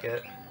be back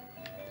at...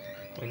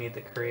 We need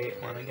to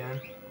create one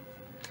again.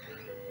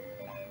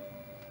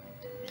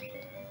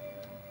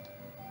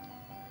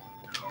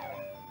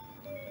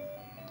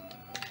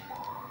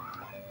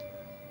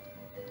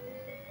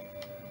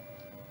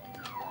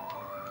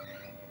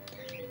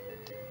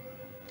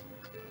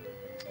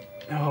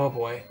 Oh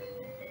boy.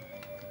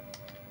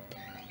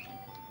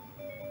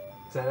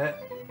 Is that it?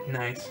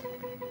 Nice.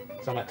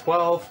 So I'm at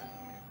 12.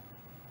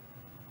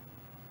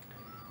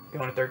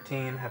 Going to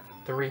 13. Have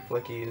 3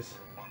 flickies.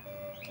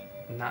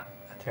 Not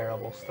a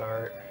terrible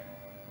start.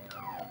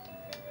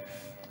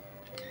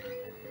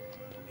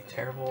 It'd be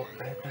terrible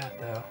if I hit that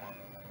though.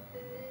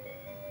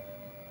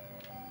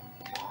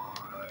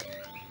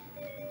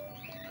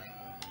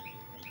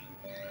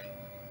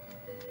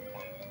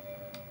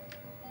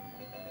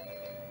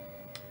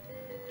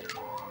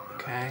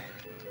 Okay,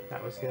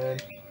 that was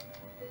good.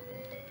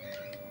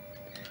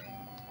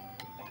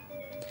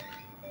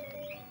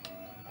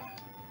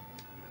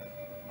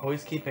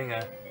 Always keeping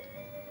a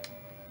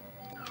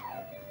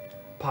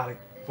pot of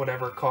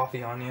whatever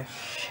coffee on you.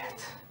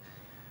 Shit.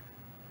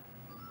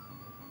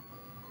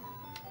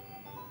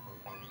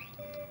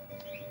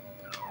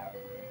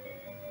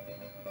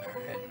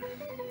 Alright.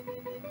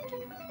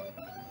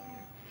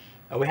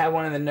 Oh, we have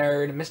one in the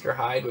nerd. Mr.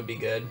 Hyde would be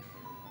good.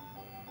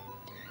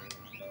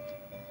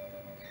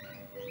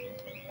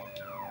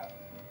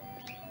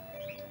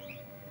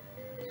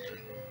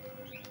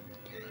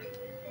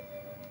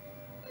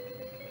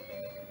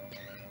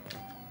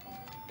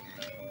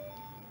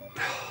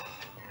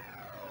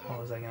 What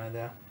was I gonna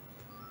do?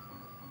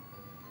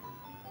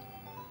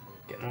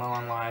 Getting low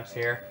on lives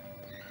here.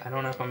 I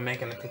don't know if I'm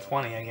making it to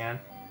 20 again.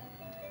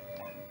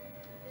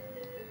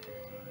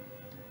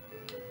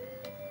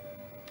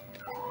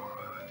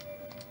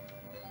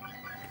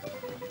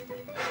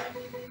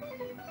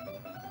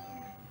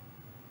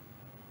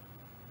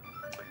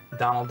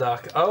 Donald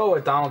Duck. Oh,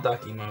 a Donald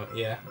Duck emote.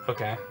 Yeah,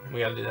 okay.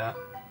 We gotta do that.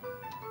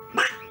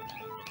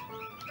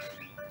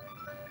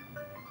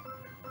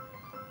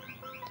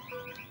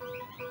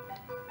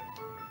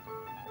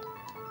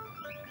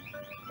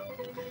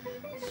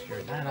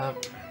 Screw that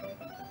up.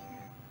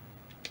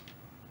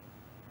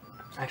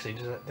 Actually,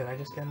 did I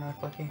just get another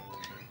Flicky?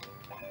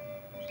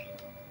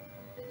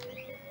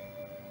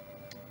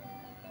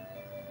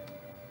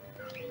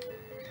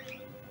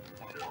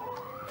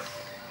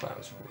 That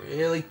was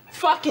really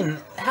fucking...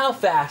 How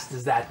fast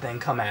does that thing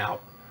come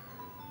out?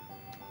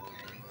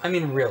 I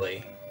mean,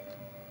 really.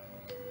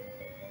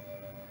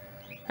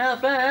 How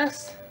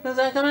fast does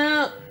that come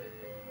out?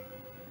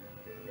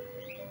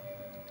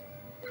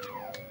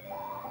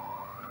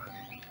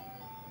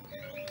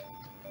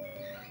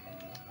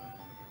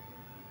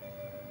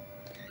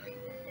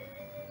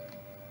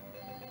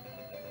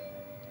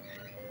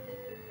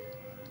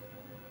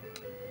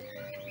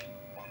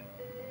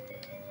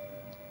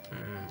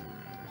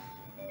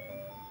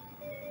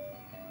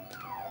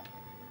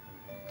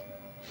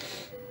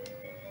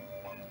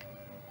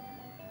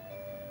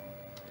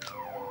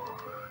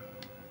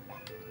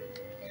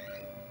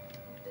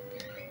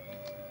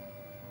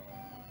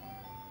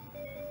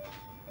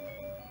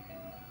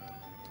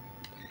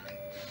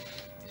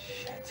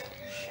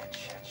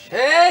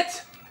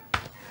 Shit!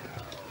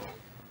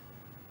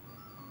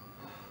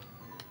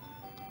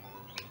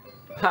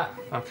 Ha!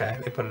 Okay,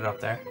 they put it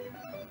up there.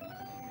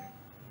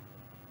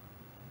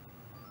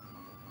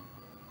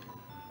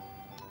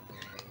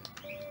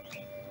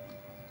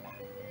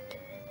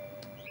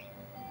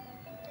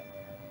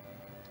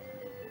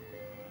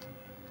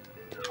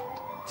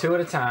 Two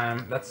at a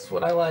time. That's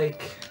what I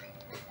like.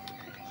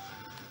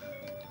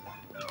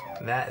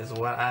 That is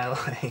what I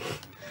like.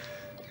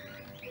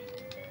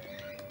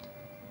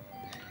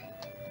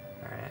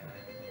 Alright.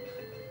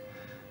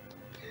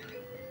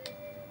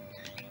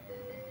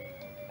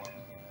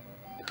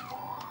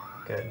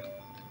 Good.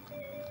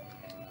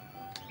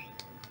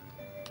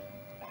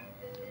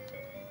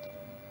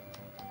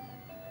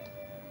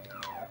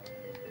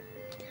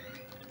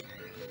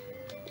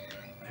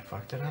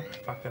 fucked it up. I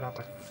fucked it up.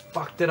 I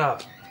fucked it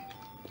up.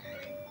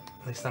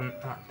 At least I'm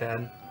not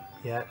dead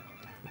yet.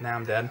 Now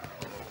I'm dead.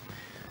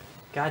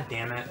 God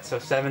damn it. So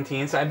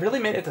 17. So I've really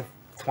made it to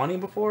 20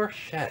 before?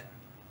 Shit.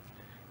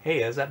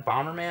 Hey, is that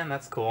Bomberman?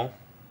 That's cool.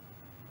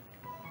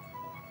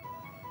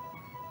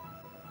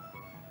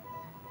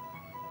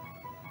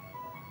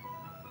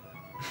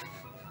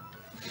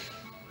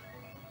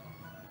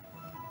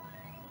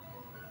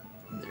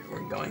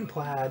 We're going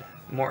plaid.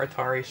 More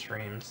Atari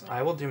streams.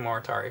 I will do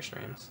more Atari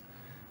streams.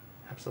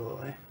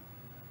 Absolutely.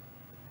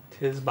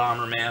 Tis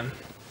Bomberman.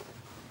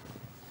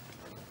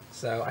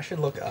 So I should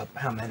look up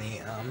how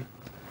many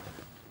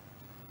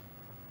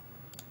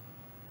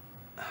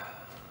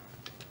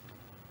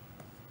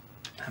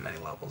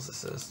levels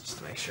this is, just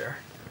to make sure.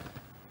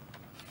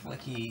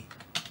 Flicky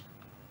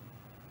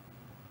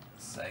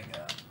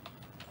Sega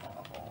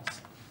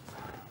levels.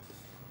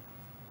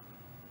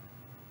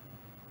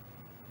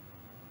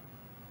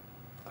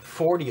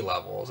 $40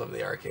 levels of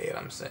the arcade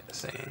I'm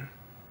seeing.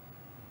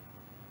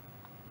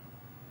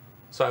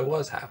 So I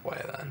was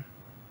halfway then.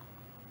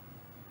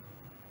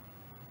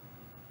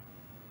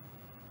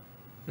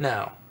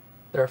 No,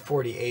 there are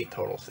 48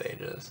 total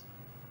stages.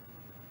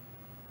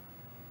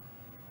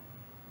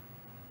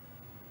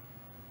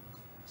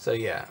 So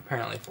yeah,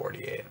 apparently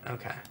 48.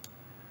 Okay.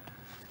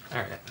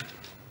 Alright.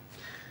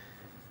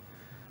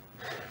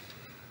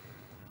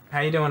 How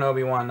you doing,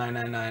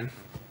 Obi-Wan999?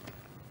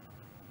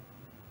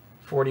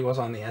 40 was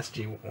on the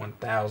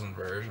SG-1000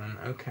 version.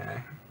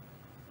 Okay.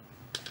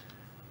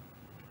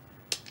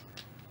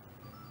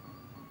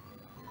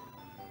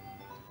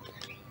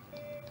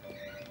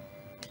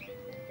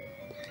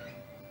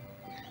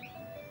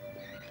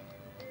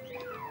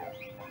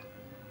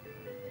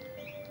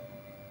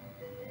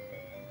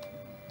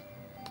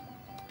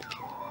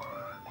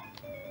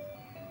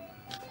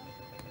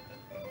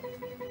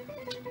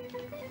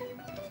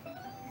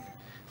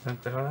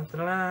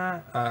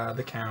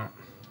 The count.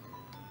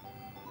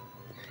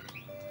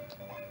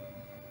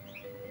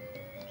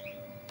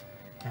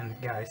 And the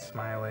guy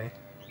Smiley.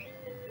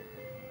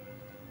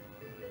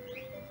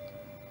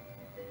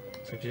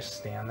 So just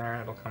stand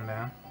there, it'll come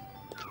down.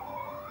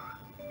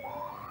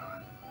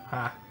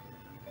 Ha.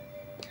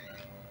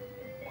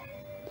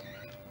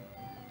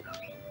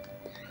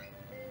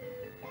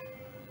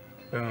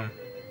 Boom.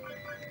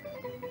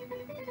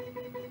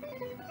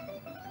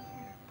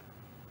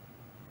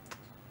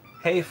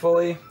 Hey,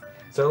 Fully.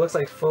 So it looks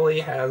like Fully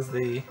has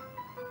the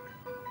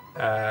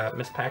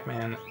Miss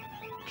Pac-Man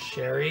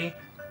Cherry.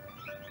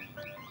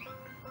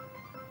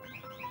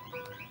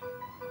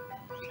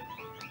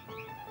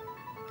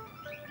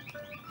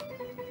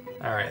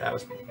 Alright, that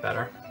was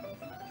better.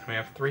 We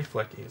have 3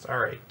 Flickies.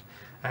 Alright.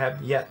 I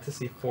have yet to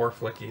see 4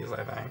 Flickies,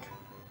 I think.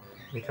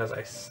 Because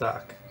I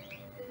suck.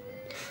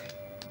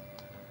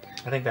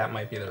 I think that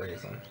might be the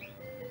reason.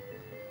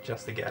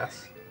 Just a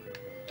guess.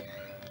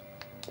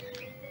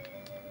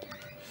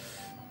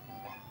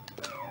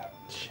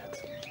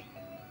 Shit.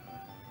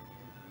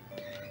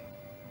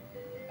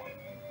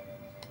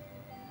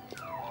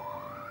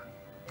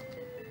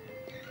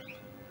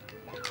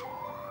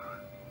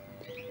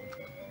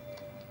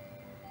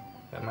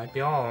 That might be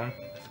all of them.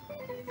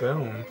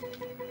 Boom.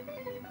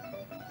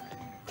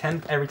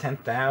 10 every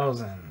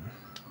 10,000.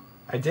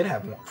 I did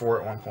have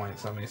 4 at one point.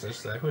 Somebody said,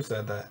 who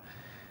said that?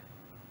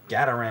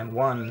 Gataran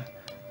 1.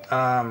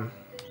 Thought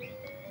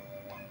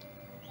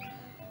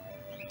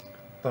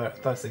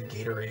I said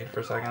Gatorade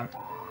for a second.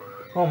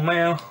 Oh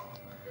man,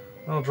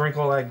 I'll drink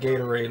all that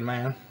Gatorade,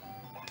 man.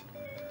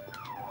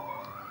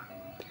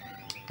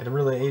 It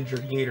really aids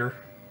your gator.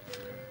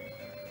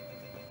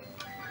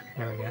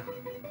 There we go.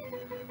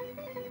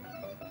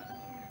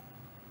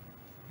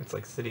 It's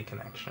like City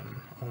Connection,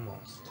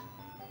 almost.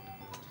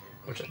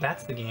 Which,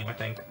 that's the game, I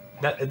think.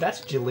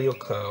 That's Jaleel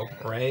Co,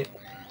 right?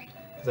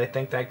 Because I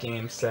think that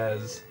game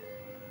says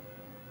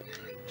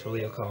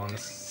Jaleel Co on the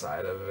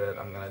side of it.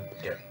 I'm gonna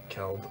get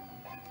killed.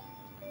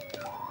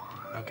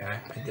 Okay,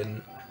 I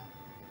didn't.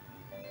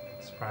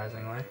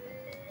 Surprisingly.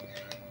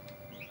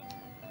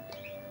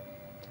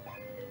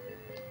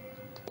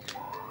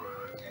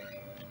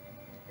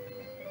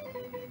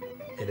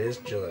 It is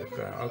Jaleel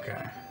Co.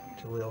 Okay.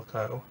 Jaleel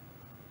Co.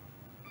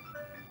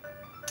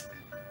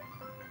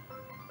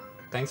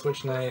 Thanks,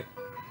 Witch Knight.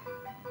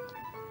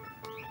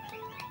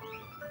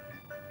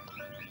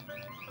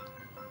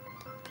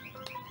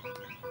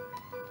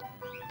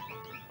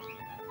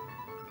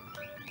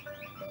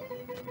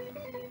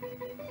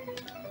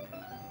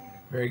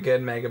 Very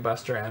good, Mega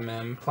Buster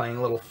MM. Playing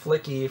a little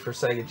Flicky for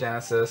Sega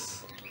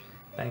Genesis.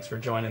 Thanks for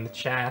joining the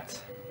chat.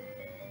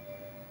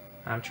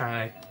 I'm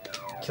trying to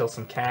kill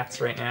some cats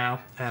right now,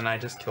 and I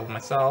just killed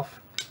myself.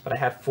 But I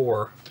had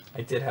 4.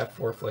 I did have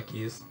 4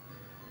 Flickies.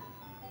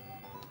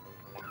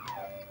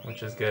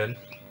 Which is good.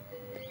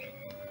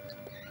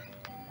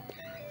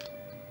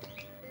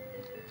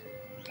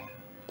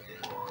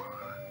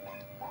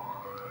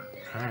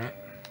 Alright.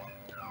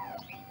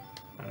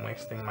 I'm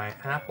wasting my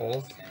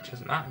apples, which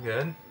is not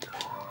good.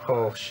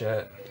 Oh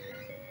shit.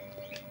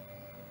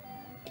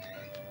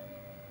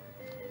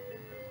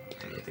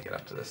 I need to get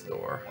up to this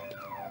door.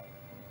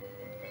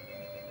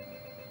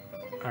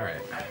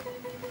 Alright.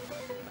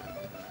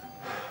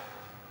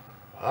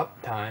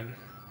 Up time.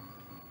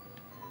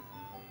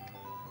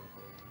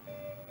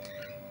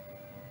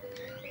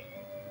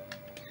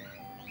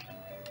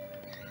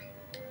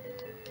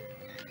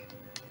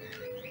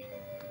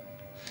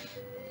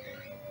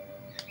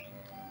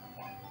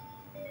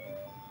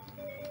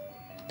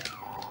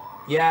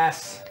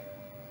 Yes!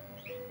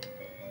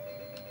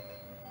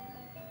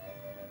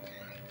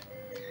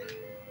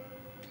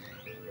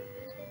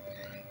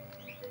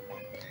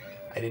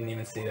 I didn't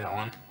even see that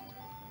one.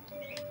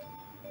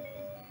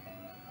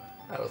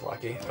 That was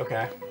lucky.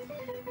 Okay.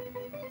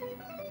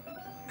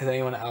 Is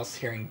anyone else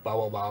hearing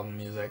Bubble Bobble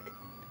music?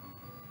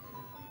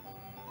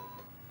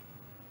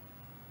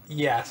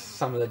 Yes,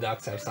 some of the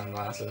ducks have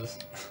sunglasses.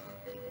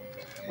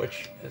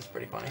 Which is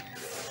pretty funny.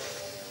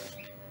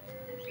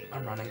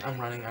 I'm running for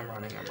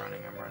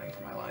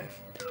my life.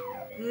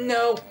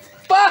 No!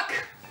 Fuck!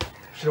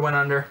 Should've went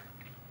under.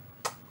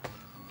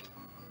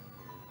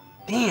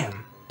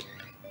 Damn!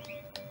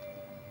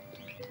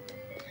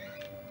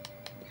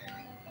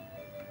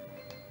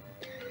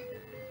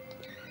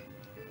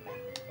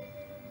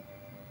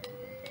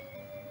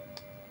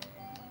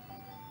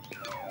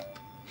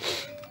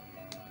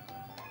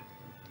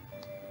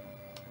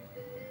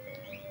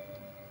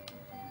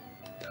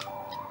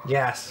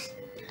 Yes.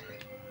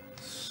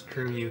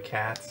 Screw you,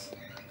 cats.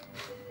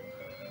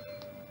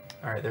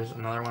 Alright, there's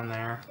another one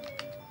there.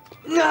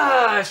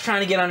 Ah, I was trying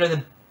to get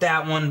under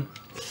that one.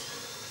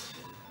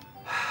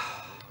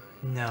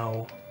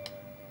 No.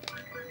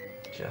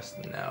 Just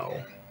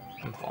no.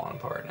 I'm falling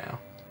apart now.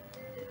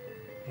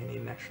 I need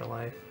an extra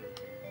life.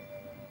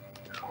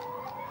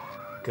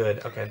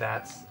 Good. Okay,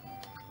 that's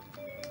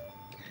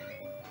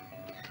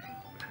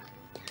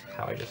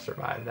how I just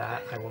survived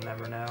that. I will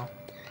never know.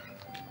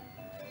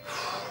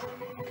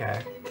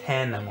 Okay,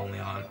 10 I'm only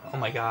on. Oh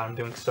my god, I'm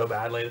doing so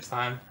badly this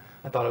time.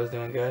 I thought I was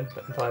doing good,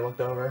 but until I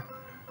looked over.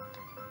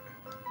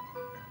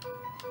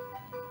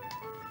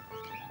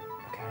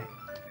 Okay.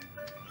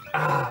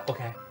 Ah,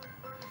 okay.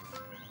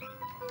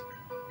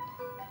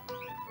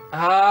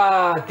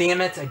 Ah,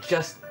 damn it,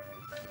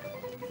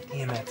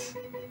 damn it.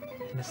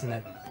 I'm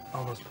missing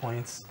all those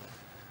points.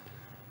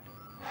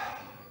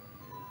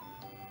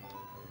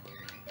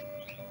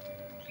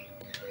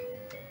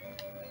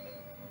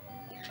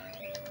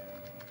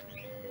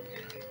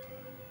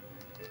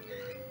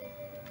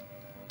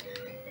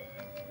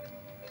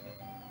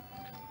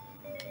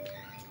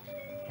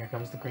 Here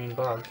comes the green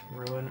bug.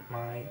 Ruin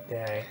my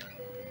day.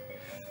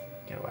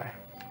 Get away.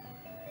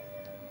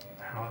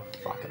 How the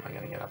fuck am I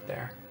gonna get up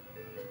there?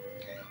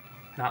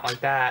 Not like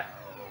that.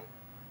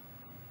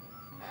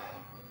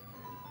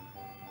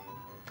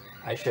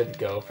 I should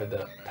go for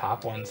the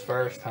top ones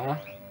first, huh?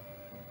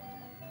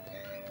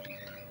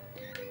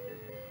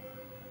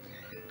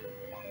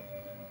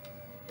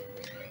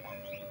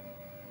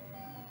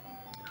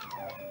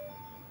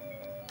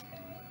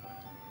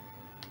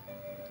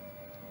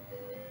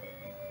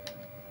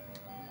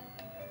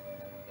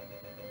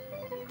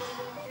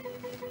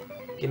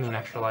 Give me an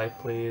extra life,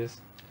 please.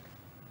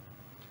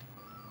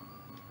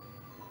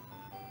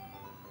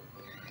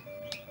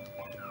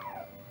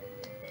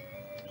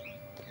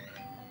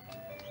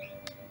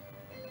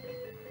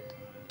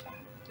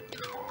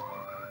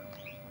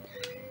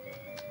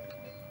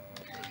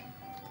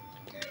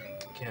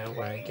 Get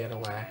away, get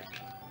away.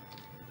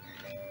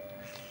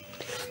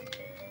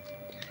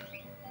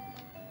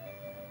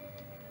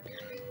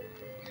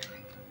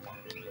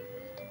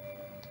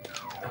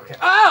 Okay.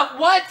 Oh,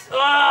 what?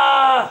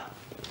 Ah!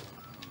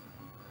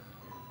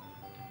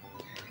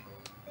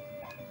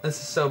 This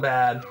is so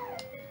bad.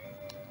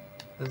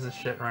 This is a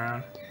shit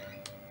round.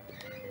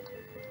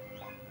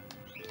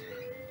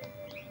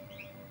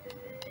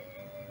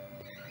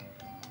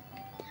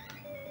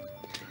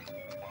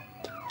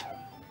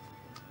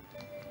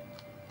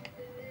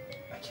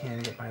 I can't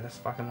even get by this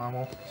fucking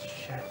level.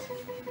 Shit.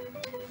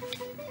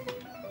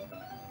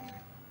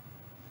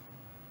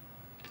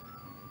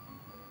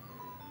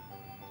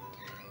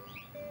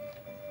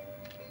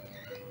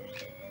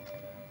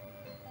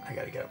 I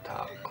gotta get up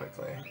top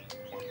quickly.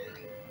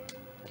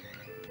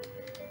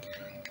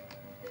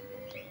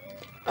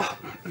 Oh.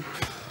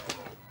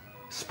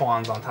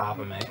 Spawns on top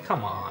of me.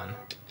 Come on.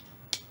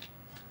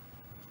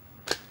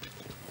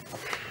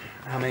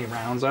 How many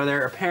rounds are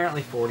there?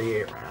 Apparently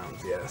 48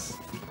 rounds, yes.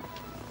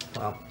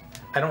 Well,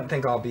 I don't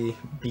think I'll be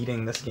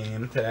beating this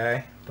game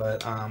today,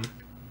 but I'd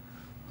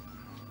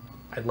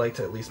like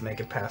to at least make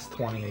it past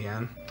 20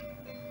 again.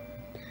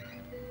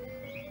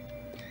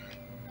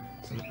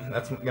 So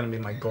that's gonna be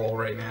my goal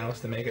right now,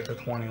 is to make it to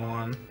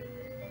 21.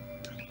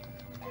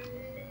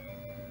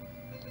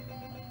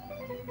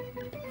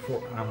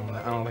 I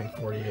don't think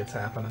 48's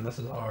happening. This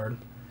is hard.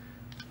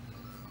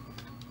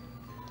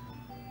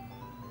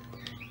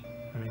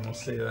 I mean, we'll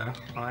see though.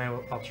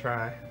 I'll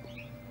try.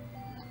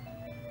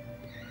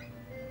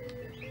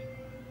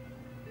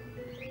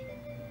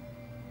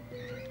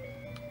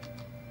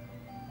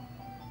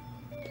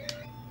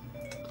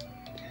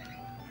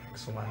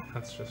 Excellent.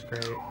 That's just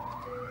great.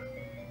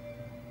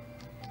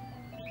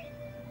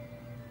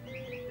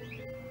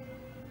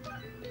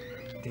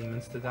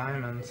 Demons to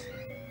diamonds.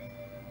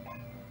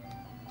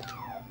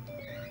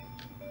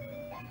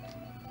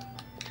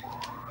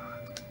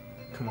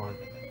 Come on.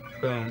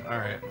 Boom.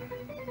 Alright.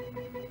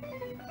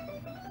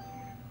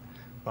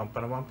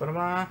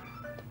 Bum-ba-da-bum-ba-da-ba.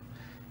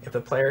 If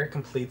the player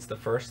completes the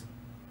first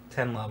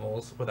 10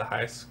 levels with a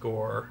high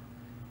score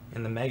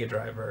in the Mega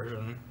Drive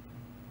version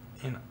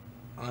in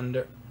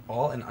under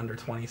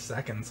 20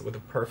 seconds with a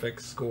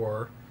perfect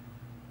score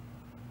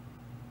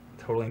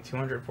totaling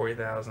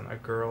 240,000, a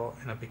girl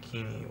in a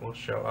bikini will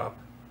show up.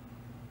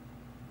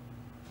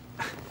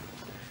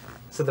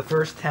 So the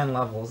first 10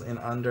 levels in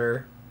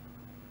under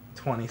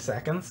 20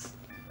 seconds?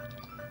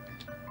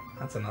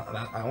 That's enough.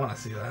 I want to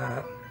see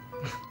that.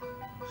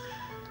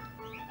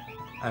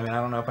 I mean, I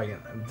don't know if I can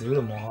do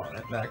them all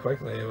that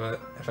quickly, but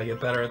if I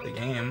get better at the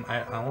game,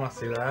 I want to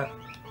see that.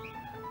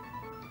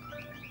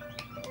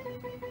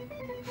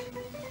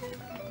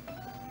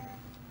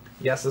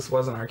 Yes, this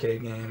was an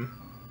arcade game.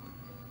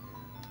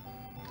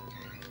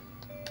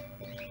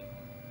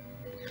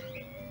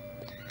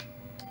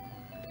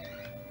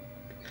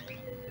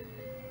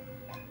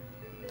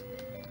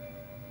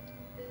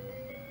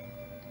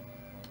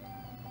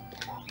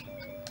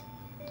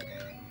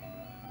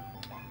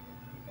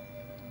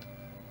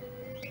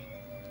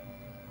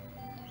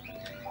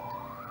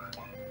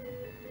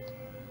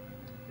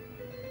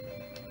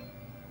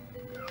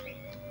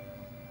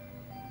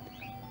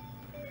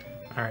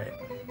 Alright,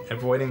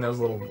 avoiding those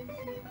little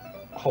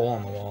hole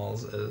in the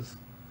walls is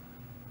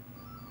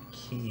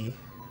key.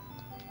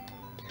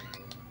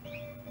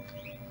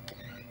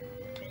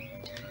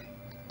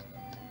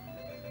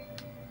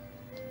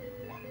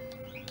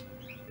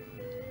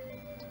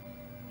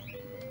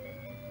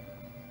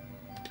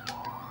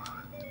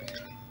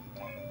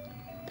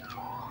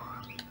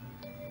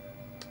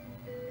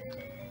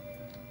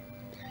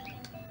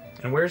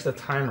 And where's the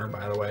timer,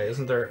 by the way?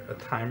 Isn't there a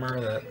timer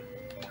that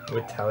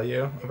would tell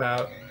you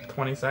about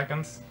 20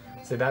 seconds?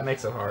 See, that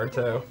makes it hard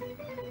too.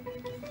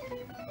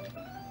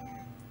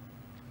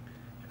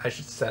 I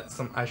should set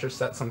some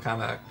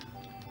kind of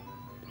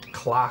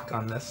clock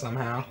on this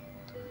somehow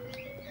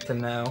to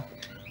know.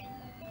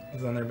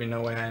 Because then there'd be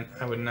no way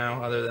I would know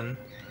other than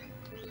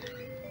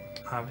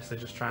obviously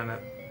just trying to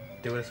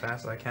do it as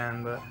fast as I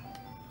can, but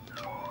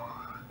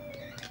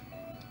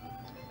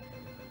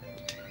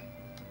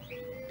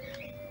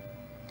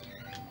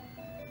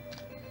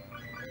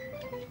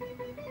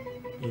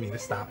you need a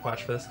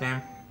stopwatch for this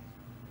game.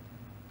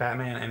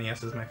 Batman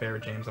NES is my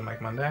favorite James on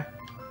Mike Monday.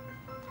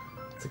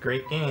 It's a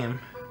great game.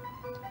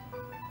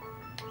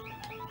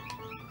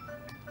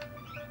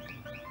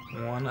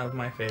 One of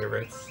my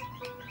favorites.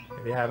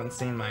 If you haven't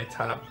seen my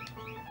top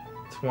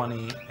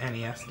 20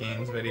 NES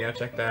games video,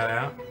 check that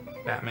out.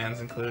 Batman's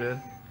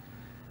included.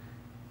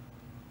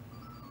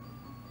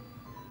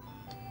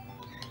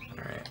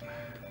 Alright.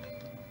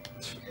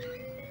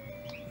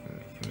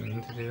 You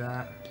mean to do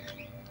that?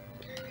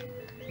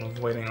 I'm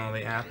avoiding all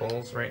the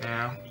apples right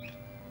now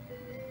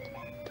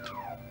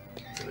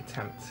to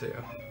attempt to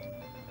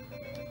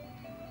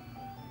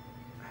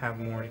have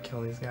more to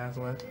kill these guys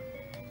with.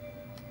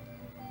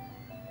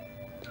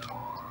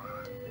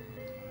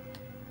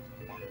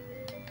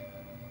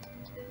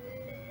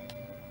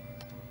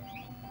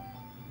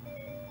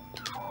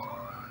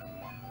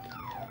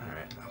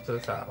 Alright, up to the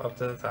top, up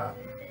to the top.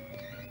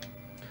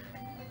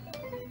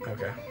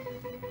 Okay.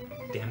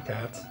 Damn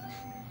cats.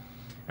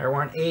 Alright,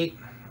 we're on 8.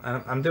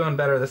 I'm doing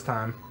better this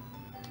time.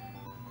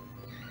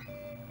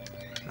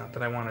 Not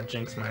that I want to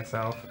jinx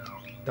myself.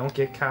 Don't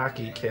get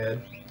cocky,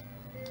 kid.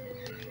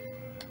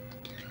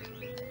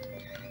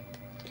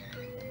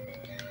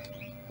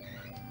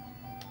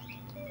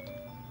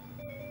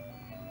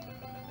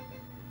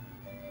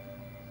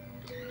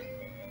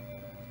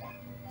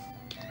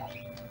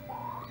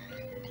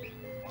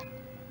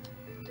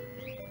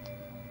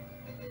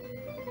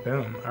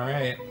 Boom.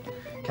 Alright.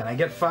 Can I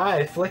get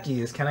 5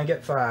 flickies? Can I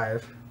get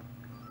 5?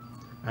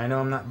 I know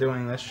I'm not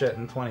doing this shit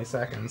in 20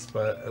 seconds,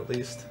 but at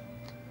least...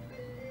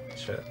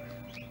 Shit.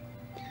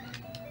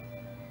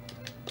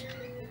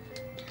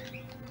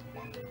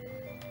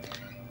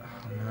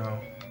 Oh no.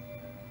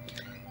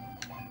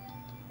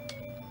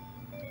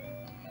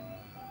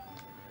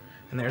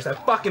 And there's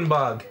that fucking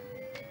bug!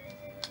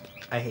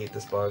 I hate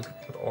this bug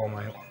with all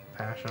my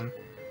passion.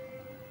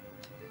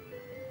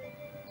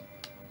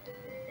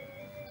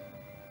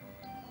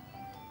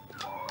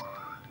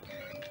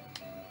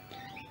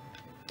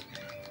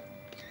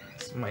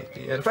 Might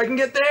be it. If I can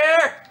get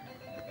there!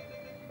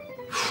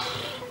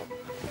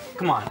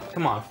 Come on,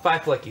 come on.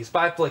 5 flickies,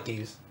 5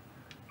 flickies.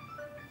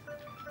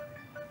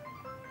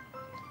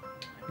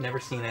 Never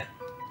seen it.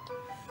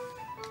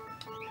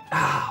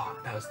 Ow,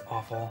 that was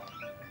awful.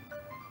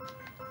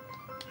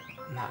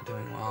 Not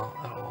doing well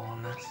at all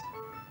on this.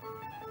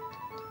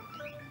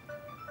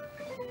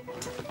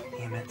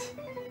 Damn it.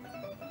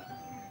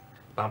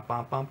 Bump,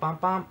 bump, bump, bump,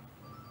 bump.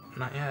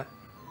 Not yet.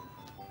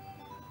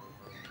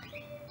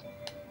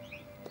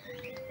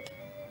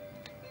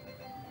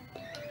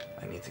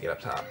 I need to get up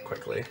top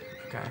quickly.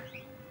 Okay.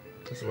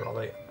 This is where all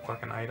the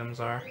fucking items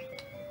are.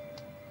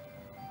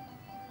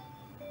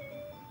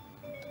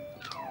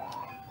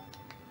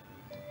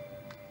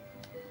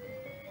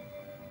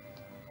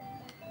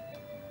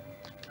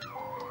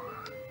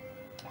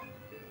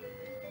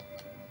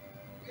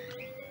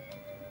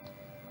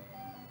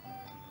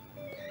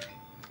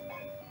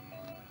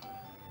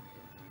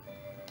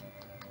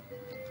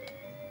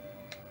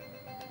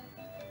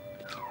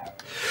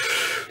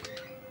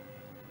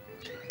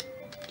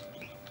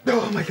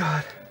 Oh my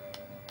god.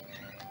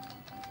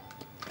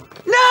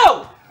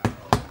 No!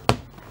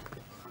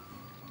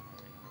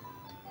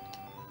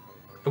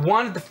 I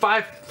wanted the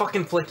 5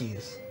 fucking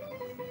flickies.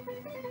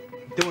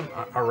 Doing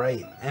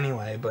alright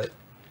anyway, but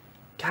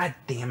god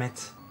damn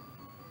it.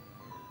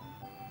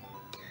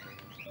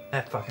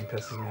 That fucking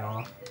pisses me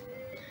off.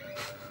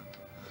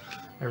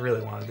 I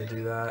really wanted to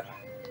do that.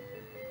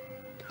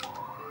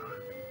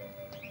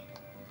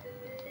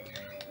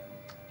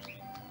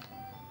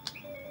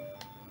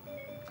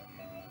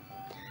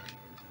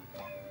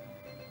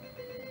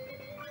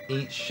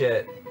 Eat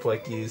shit,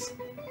 flickies.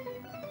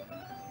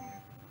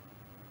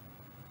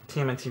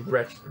 TMNT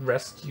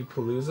Rescue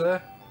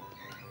Palooza.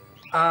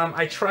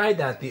 I tried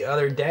that the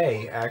other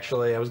day,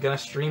 actually. I was gonna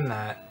stream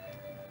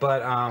that.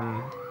 But,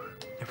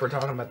 if we're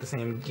talking about the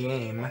same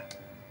game,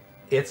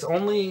 it's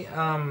only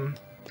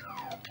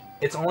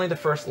the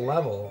first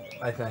level,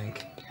 I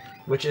think.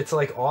 Which it's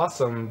like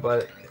awesome,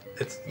 but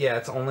it's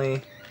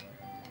only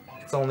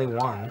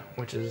one,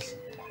 which is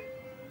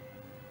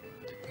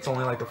it's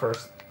only like the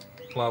first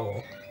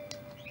level,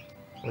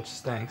 which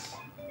stinks.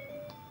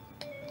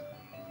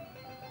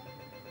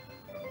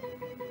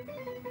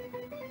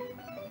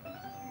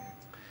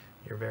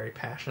 You're very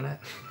passionate.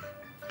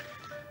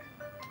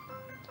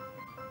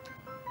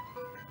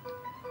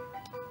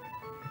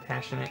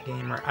 Passionate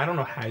gamer. I don't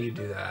know how you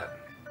do that.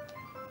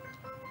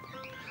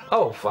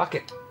 Oh, fuck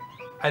it.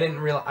 I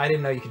didn't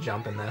know you could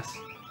jump in this.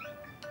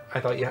 I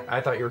thought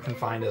you were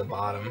confined to the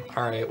bottom.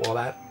 Alright, well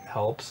that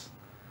helps.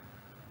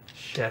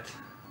 Shit.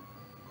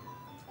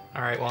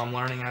 Alright, well I'm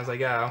learning as I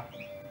go.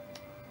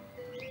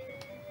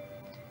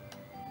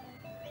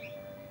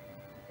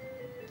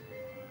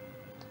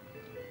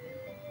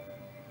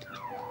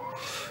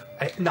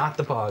 Not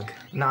the bug.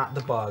 Not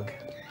the bug.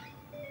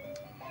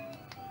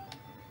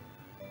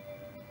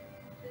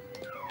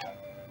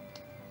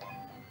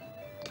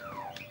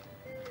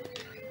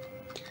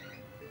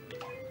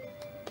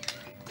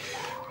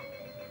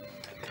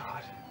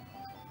 God.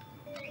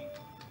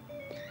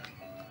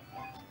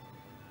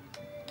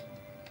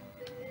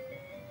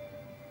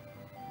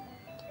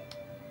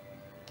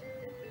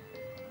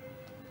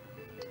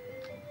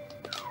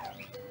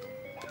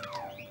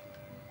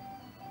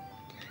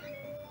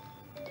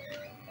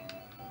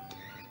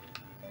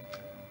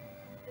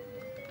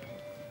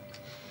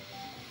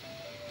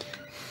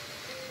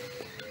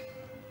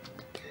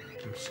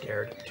 I'm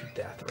scared to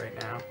death right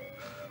now.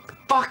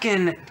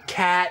 Fucking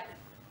cat!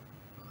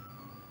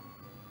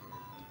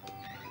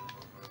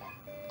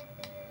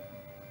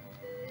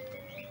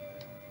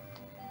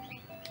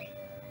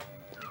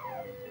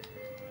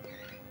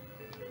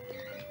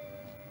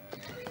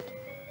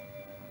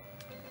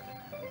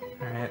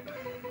 Alright.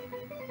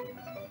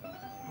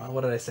 Well,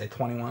 what did I say?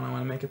 21 I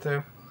want to make it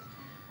to?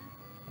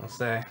 We'll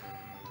say.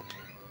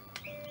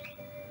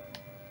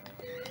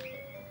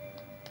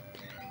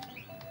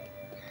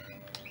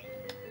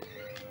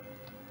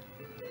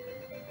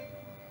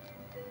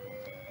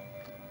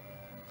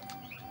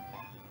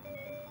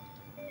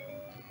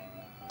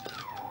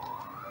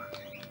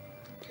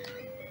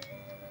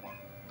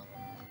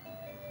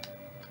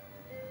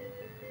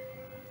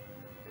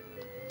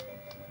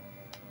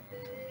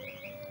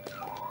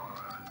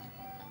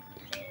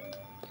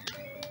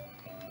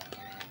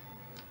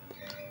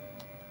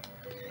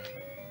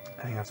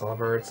 I think that's all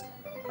birds.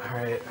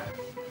 Alright.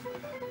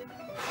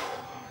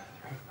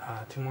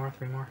 2 more,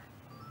 3 more.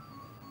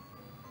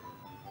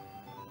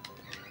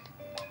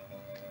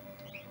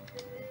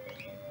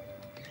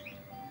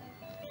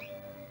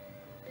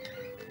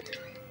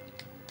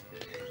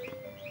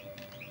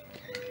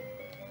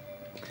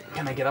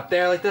 Can I get up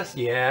there like this?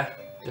 Yeah,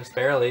 just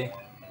barely.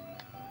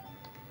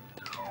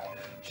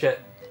 Shit.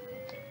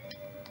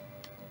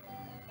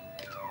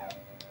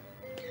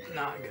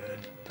 Not good.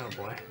 Oh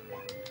boy.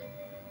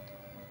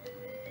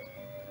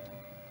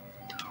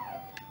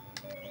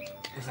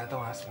 Is that the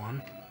last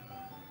one?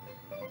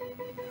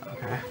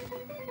 Okay.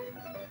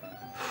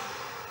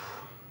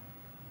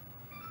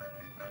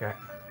 Okay.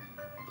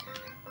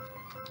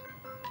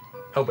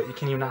 Oh, but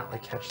can you not,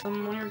 like, catch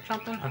them when you're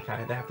jumping?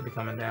 Okay, they have to be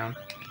coming down.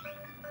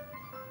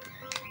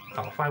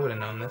 Oh, if I would have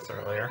known this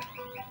earlier.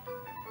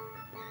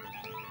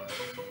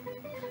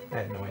 I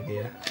had no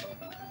idea.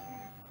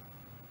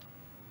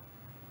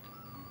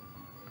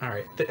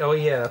 Alright. Oh,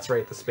 yeah, that's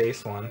right, the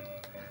space one.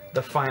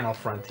 The final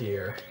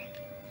frontier.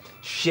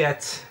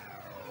 Shit!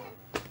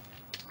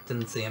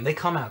 Didn't see them. They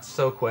come out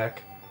so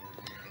quick.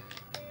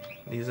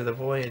 These are the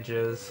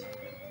voyages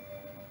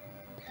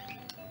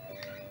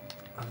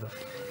of the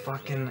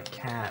fucking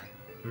cat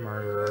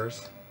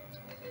murderers.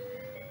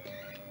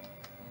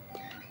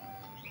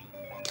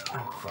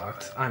 I'm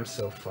fucked. I'm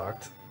so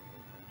fucked.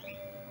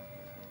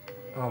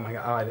 Oh my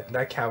god.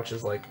 That couch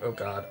is like, oh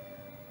god.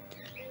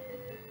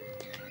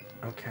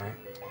 Okay.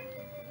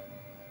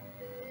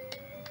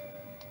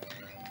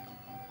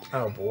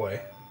 Oh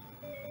boy.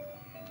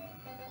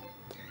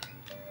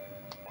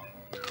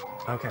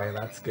 Okay,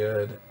 that's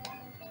good.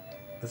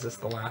 Is this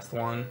the last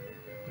one?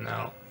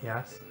 No.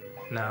 Yes?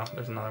 No,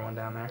 there's another one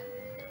down there.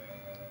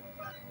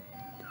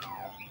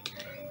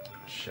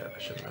 shit, I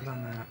shouldn't have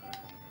done that.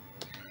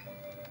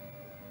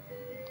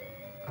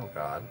 Oh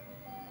god.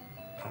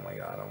 Oh my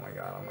god, oh my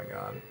god, oh my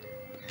god.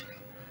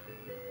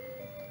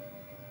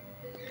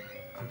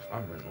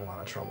 I'm in a lot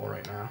of trouble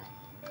right now.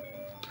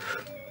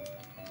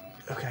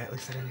 Okay, at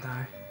least I didn't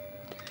die.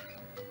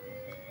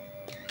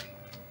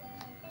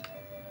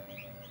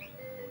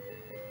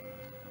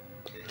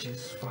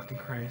 Jesus fucking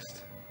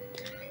Christ.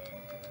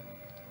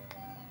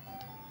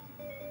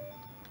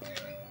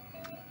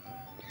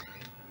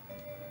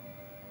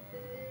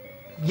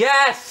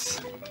 Yes!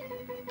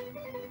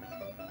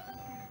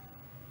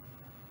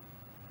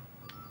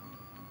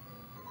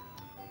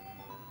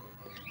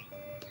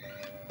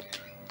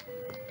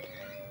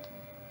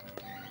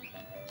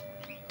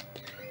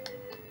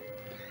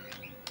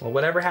 Well,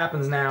 whatever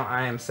happens now,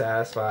 I am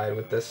satisfied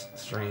with this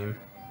stream.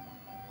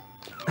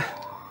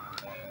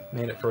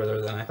 Made it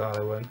further than I thought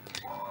I would.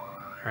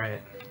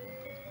 Alright.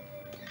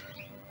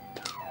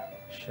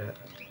 Shit.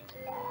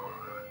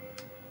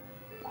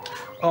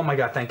 Oh my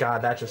god, thank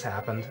god that just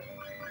happened.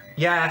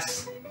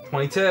 Yes!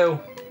 22!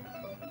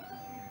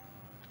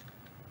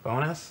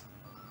 Bonus?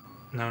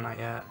 No, not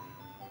yet.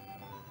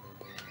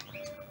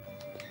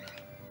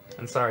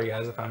 And sorry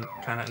guys if I'm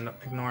kind of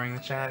ignoring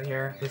the chat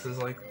here. This is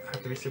like, I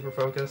have to be super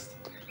focused.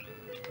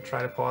 I'll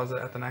try to pause it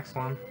at the next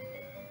one.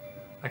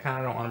 I kind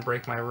of don't want to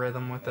break my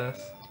rhythm with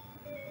this.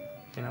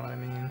 If you know what I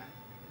mean.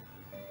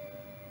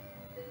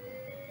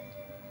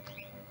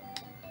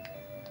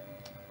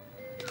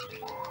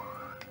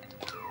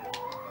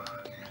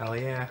 Hell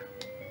yeah.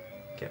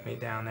 Get me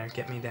down there,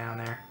 get me down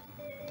there.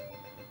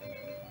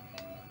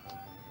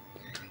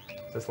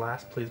 Is this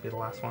last? Please be the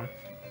last one.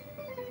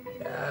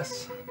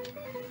 Yes.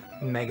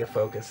 Mega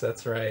focus,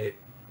 that's right,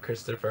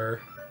 Christopher.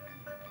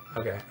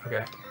 Okay,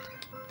 okay.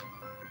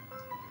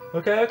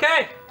 Okay,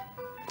 okay!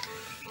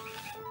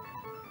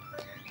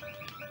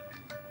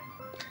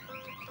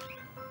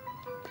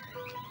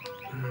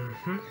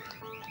 Mm-hmm.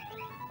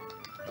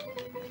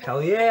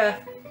 Hell yeah!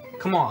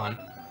 Come on.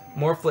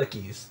 More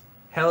flickies.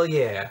 Hell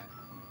yeah.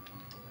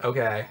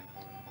 Okay.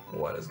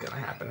 What is gonna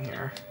happen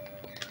here?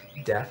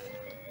 Death.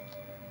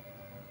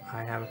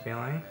 I have a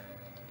feeling.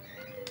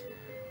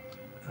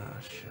 Oh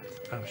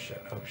shit. Oh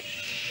shit. Oh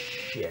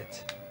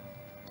shit.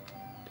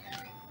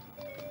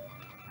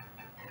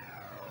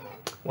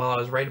 Well, I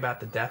was right about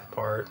the death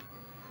part.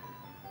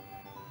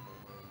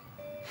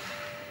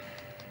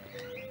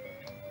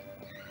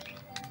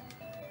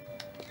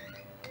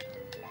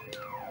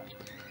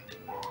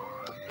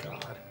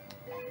 God.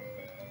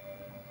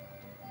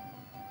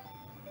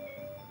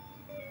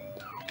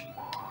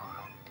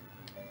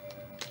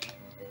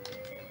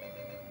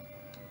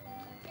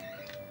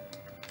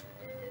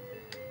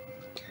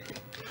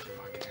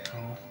 Fucking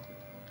hell.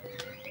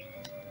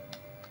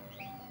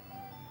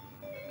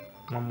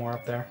 One more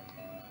up there.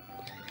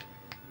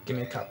 Give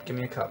me a cup, give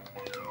me a cup.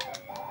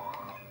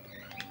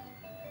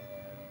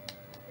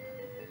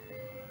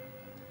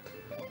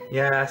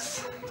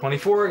 Yes,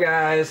 24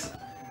 guys.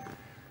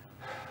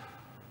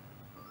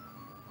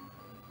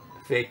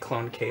 Fake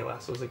cloned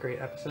Kalas was a great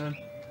episode.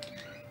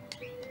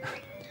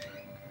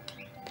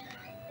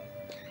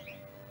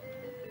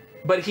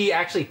 But he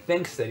actually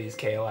thinks that he's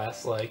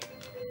Kalas, like.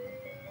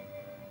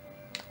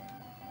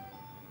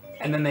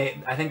 And then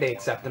I think they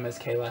accept him as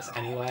Kalas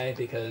anyway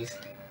because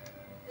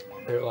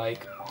they're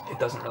like, it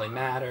doesn't really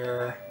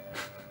matter.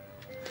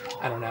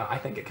 I don't know. I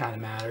think it kind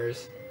of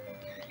matters.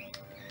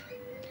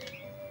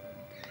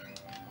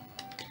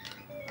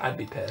 I'd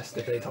be pissed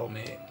if they told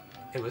me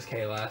it was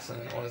Kalas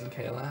and it wasn't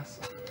Kalas.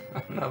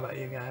 I don't know about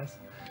you guys.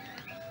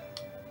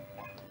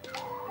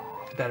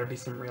 Better be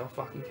some real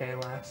fucking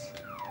Kalas.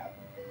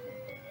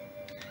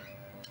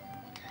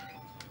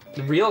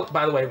 The real,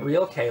 by the way,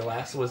 real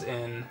Kalas was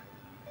in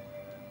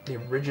the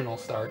original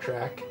Star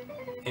Trek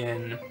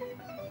in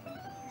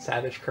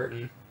Savage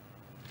Curtain.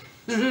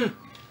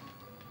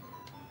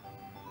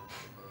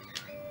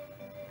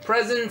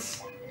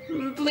 Presents!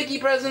 Flicky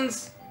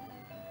presents!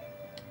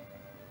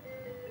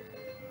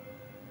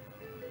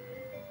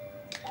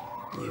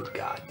 You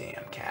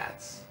goddamn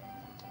cats.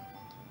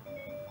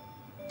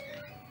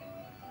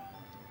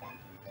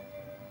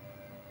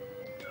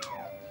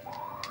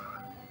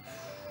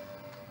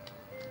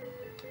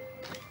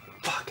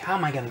 Fuck, how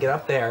am I gonna get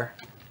up there?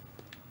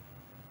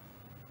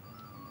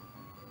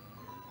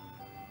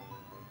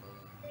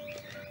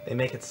 They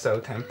make it so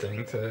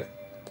tempting to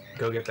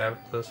go get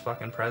those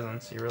fucking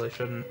presents. You really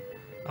shouldn't.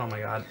 Oh my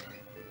god.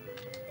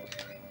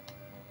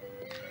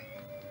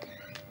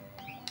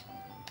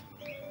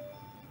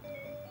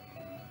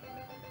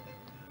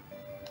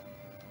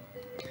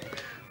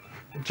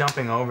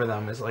 Jumping over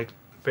them is like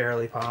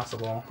barely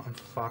possible. I'm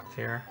fucked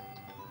here.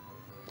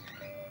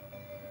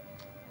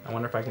 I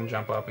wonder if I can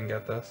jump up and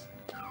get this.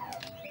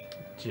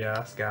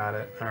 Just got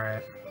it.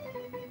 Alright.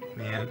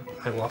 Man,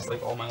 I lost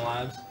like all my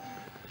lives.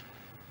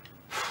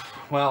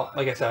 Well,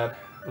 like I said,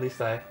 at least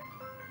I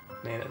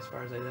made it as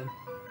far as I did.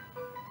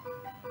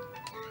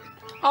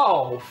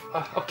 Oh,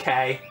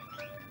 okay.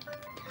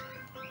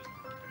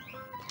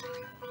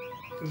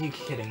 You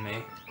kidding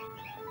me?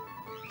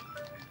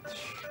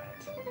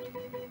 Shit.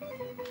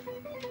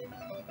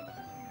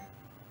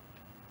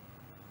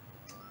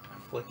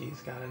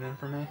 Flicky's got it in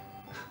for me.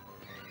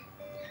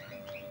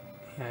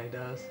 Yeah, he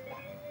does.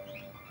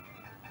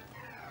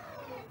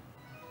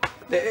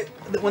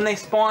 When they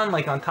spawn,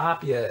 like, on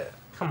top of you,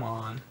 come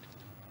on.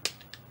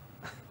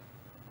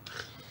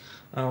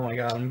 Oh my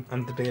god,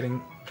 I'm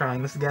debating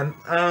trying this again.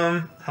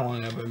 How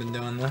long have I been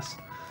doing this?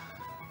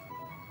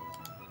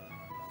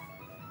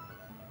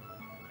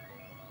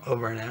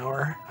 Over an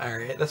hour.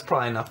 Alright, that's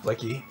probably enough,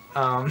 Flicky.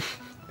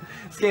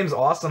 This game's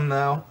awesome,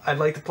 though. I'd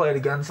like to play it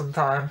again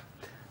sometime.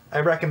 I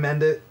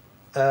recommend it.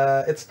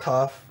 It's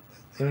tough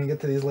when you get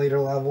to these later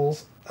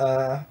levels.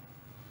 Yeah,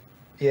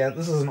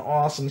 this is an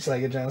awesome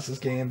Sega Genesis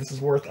game. This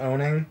is worth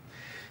owning.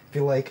 If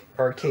you like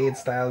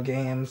arcade-style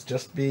games,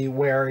 just be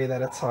wary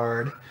that it's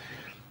hard.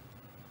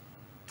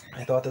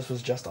 I thought this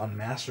was just on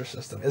Master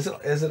System. Is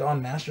it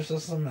on Master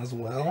System as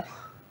well?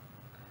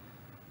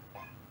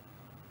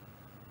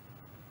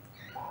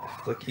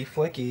 Flicky,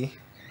 Flicky.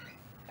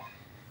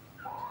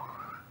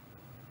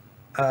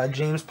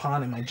 James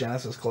Pond in my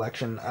Genesis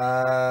collection.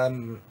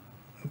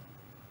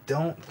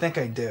 Don't think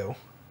I do.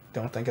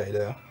 Don't think I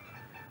do.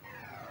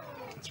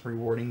 It's a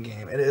rewarding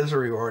game. It is a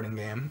rewarding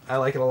game. I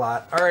like it a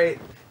lot. Alright,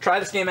 try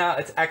this game out.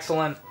 It's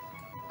excellent.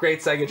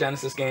 Great Sega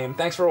Genesis game.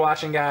 Thanks for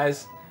watching,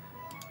 guys.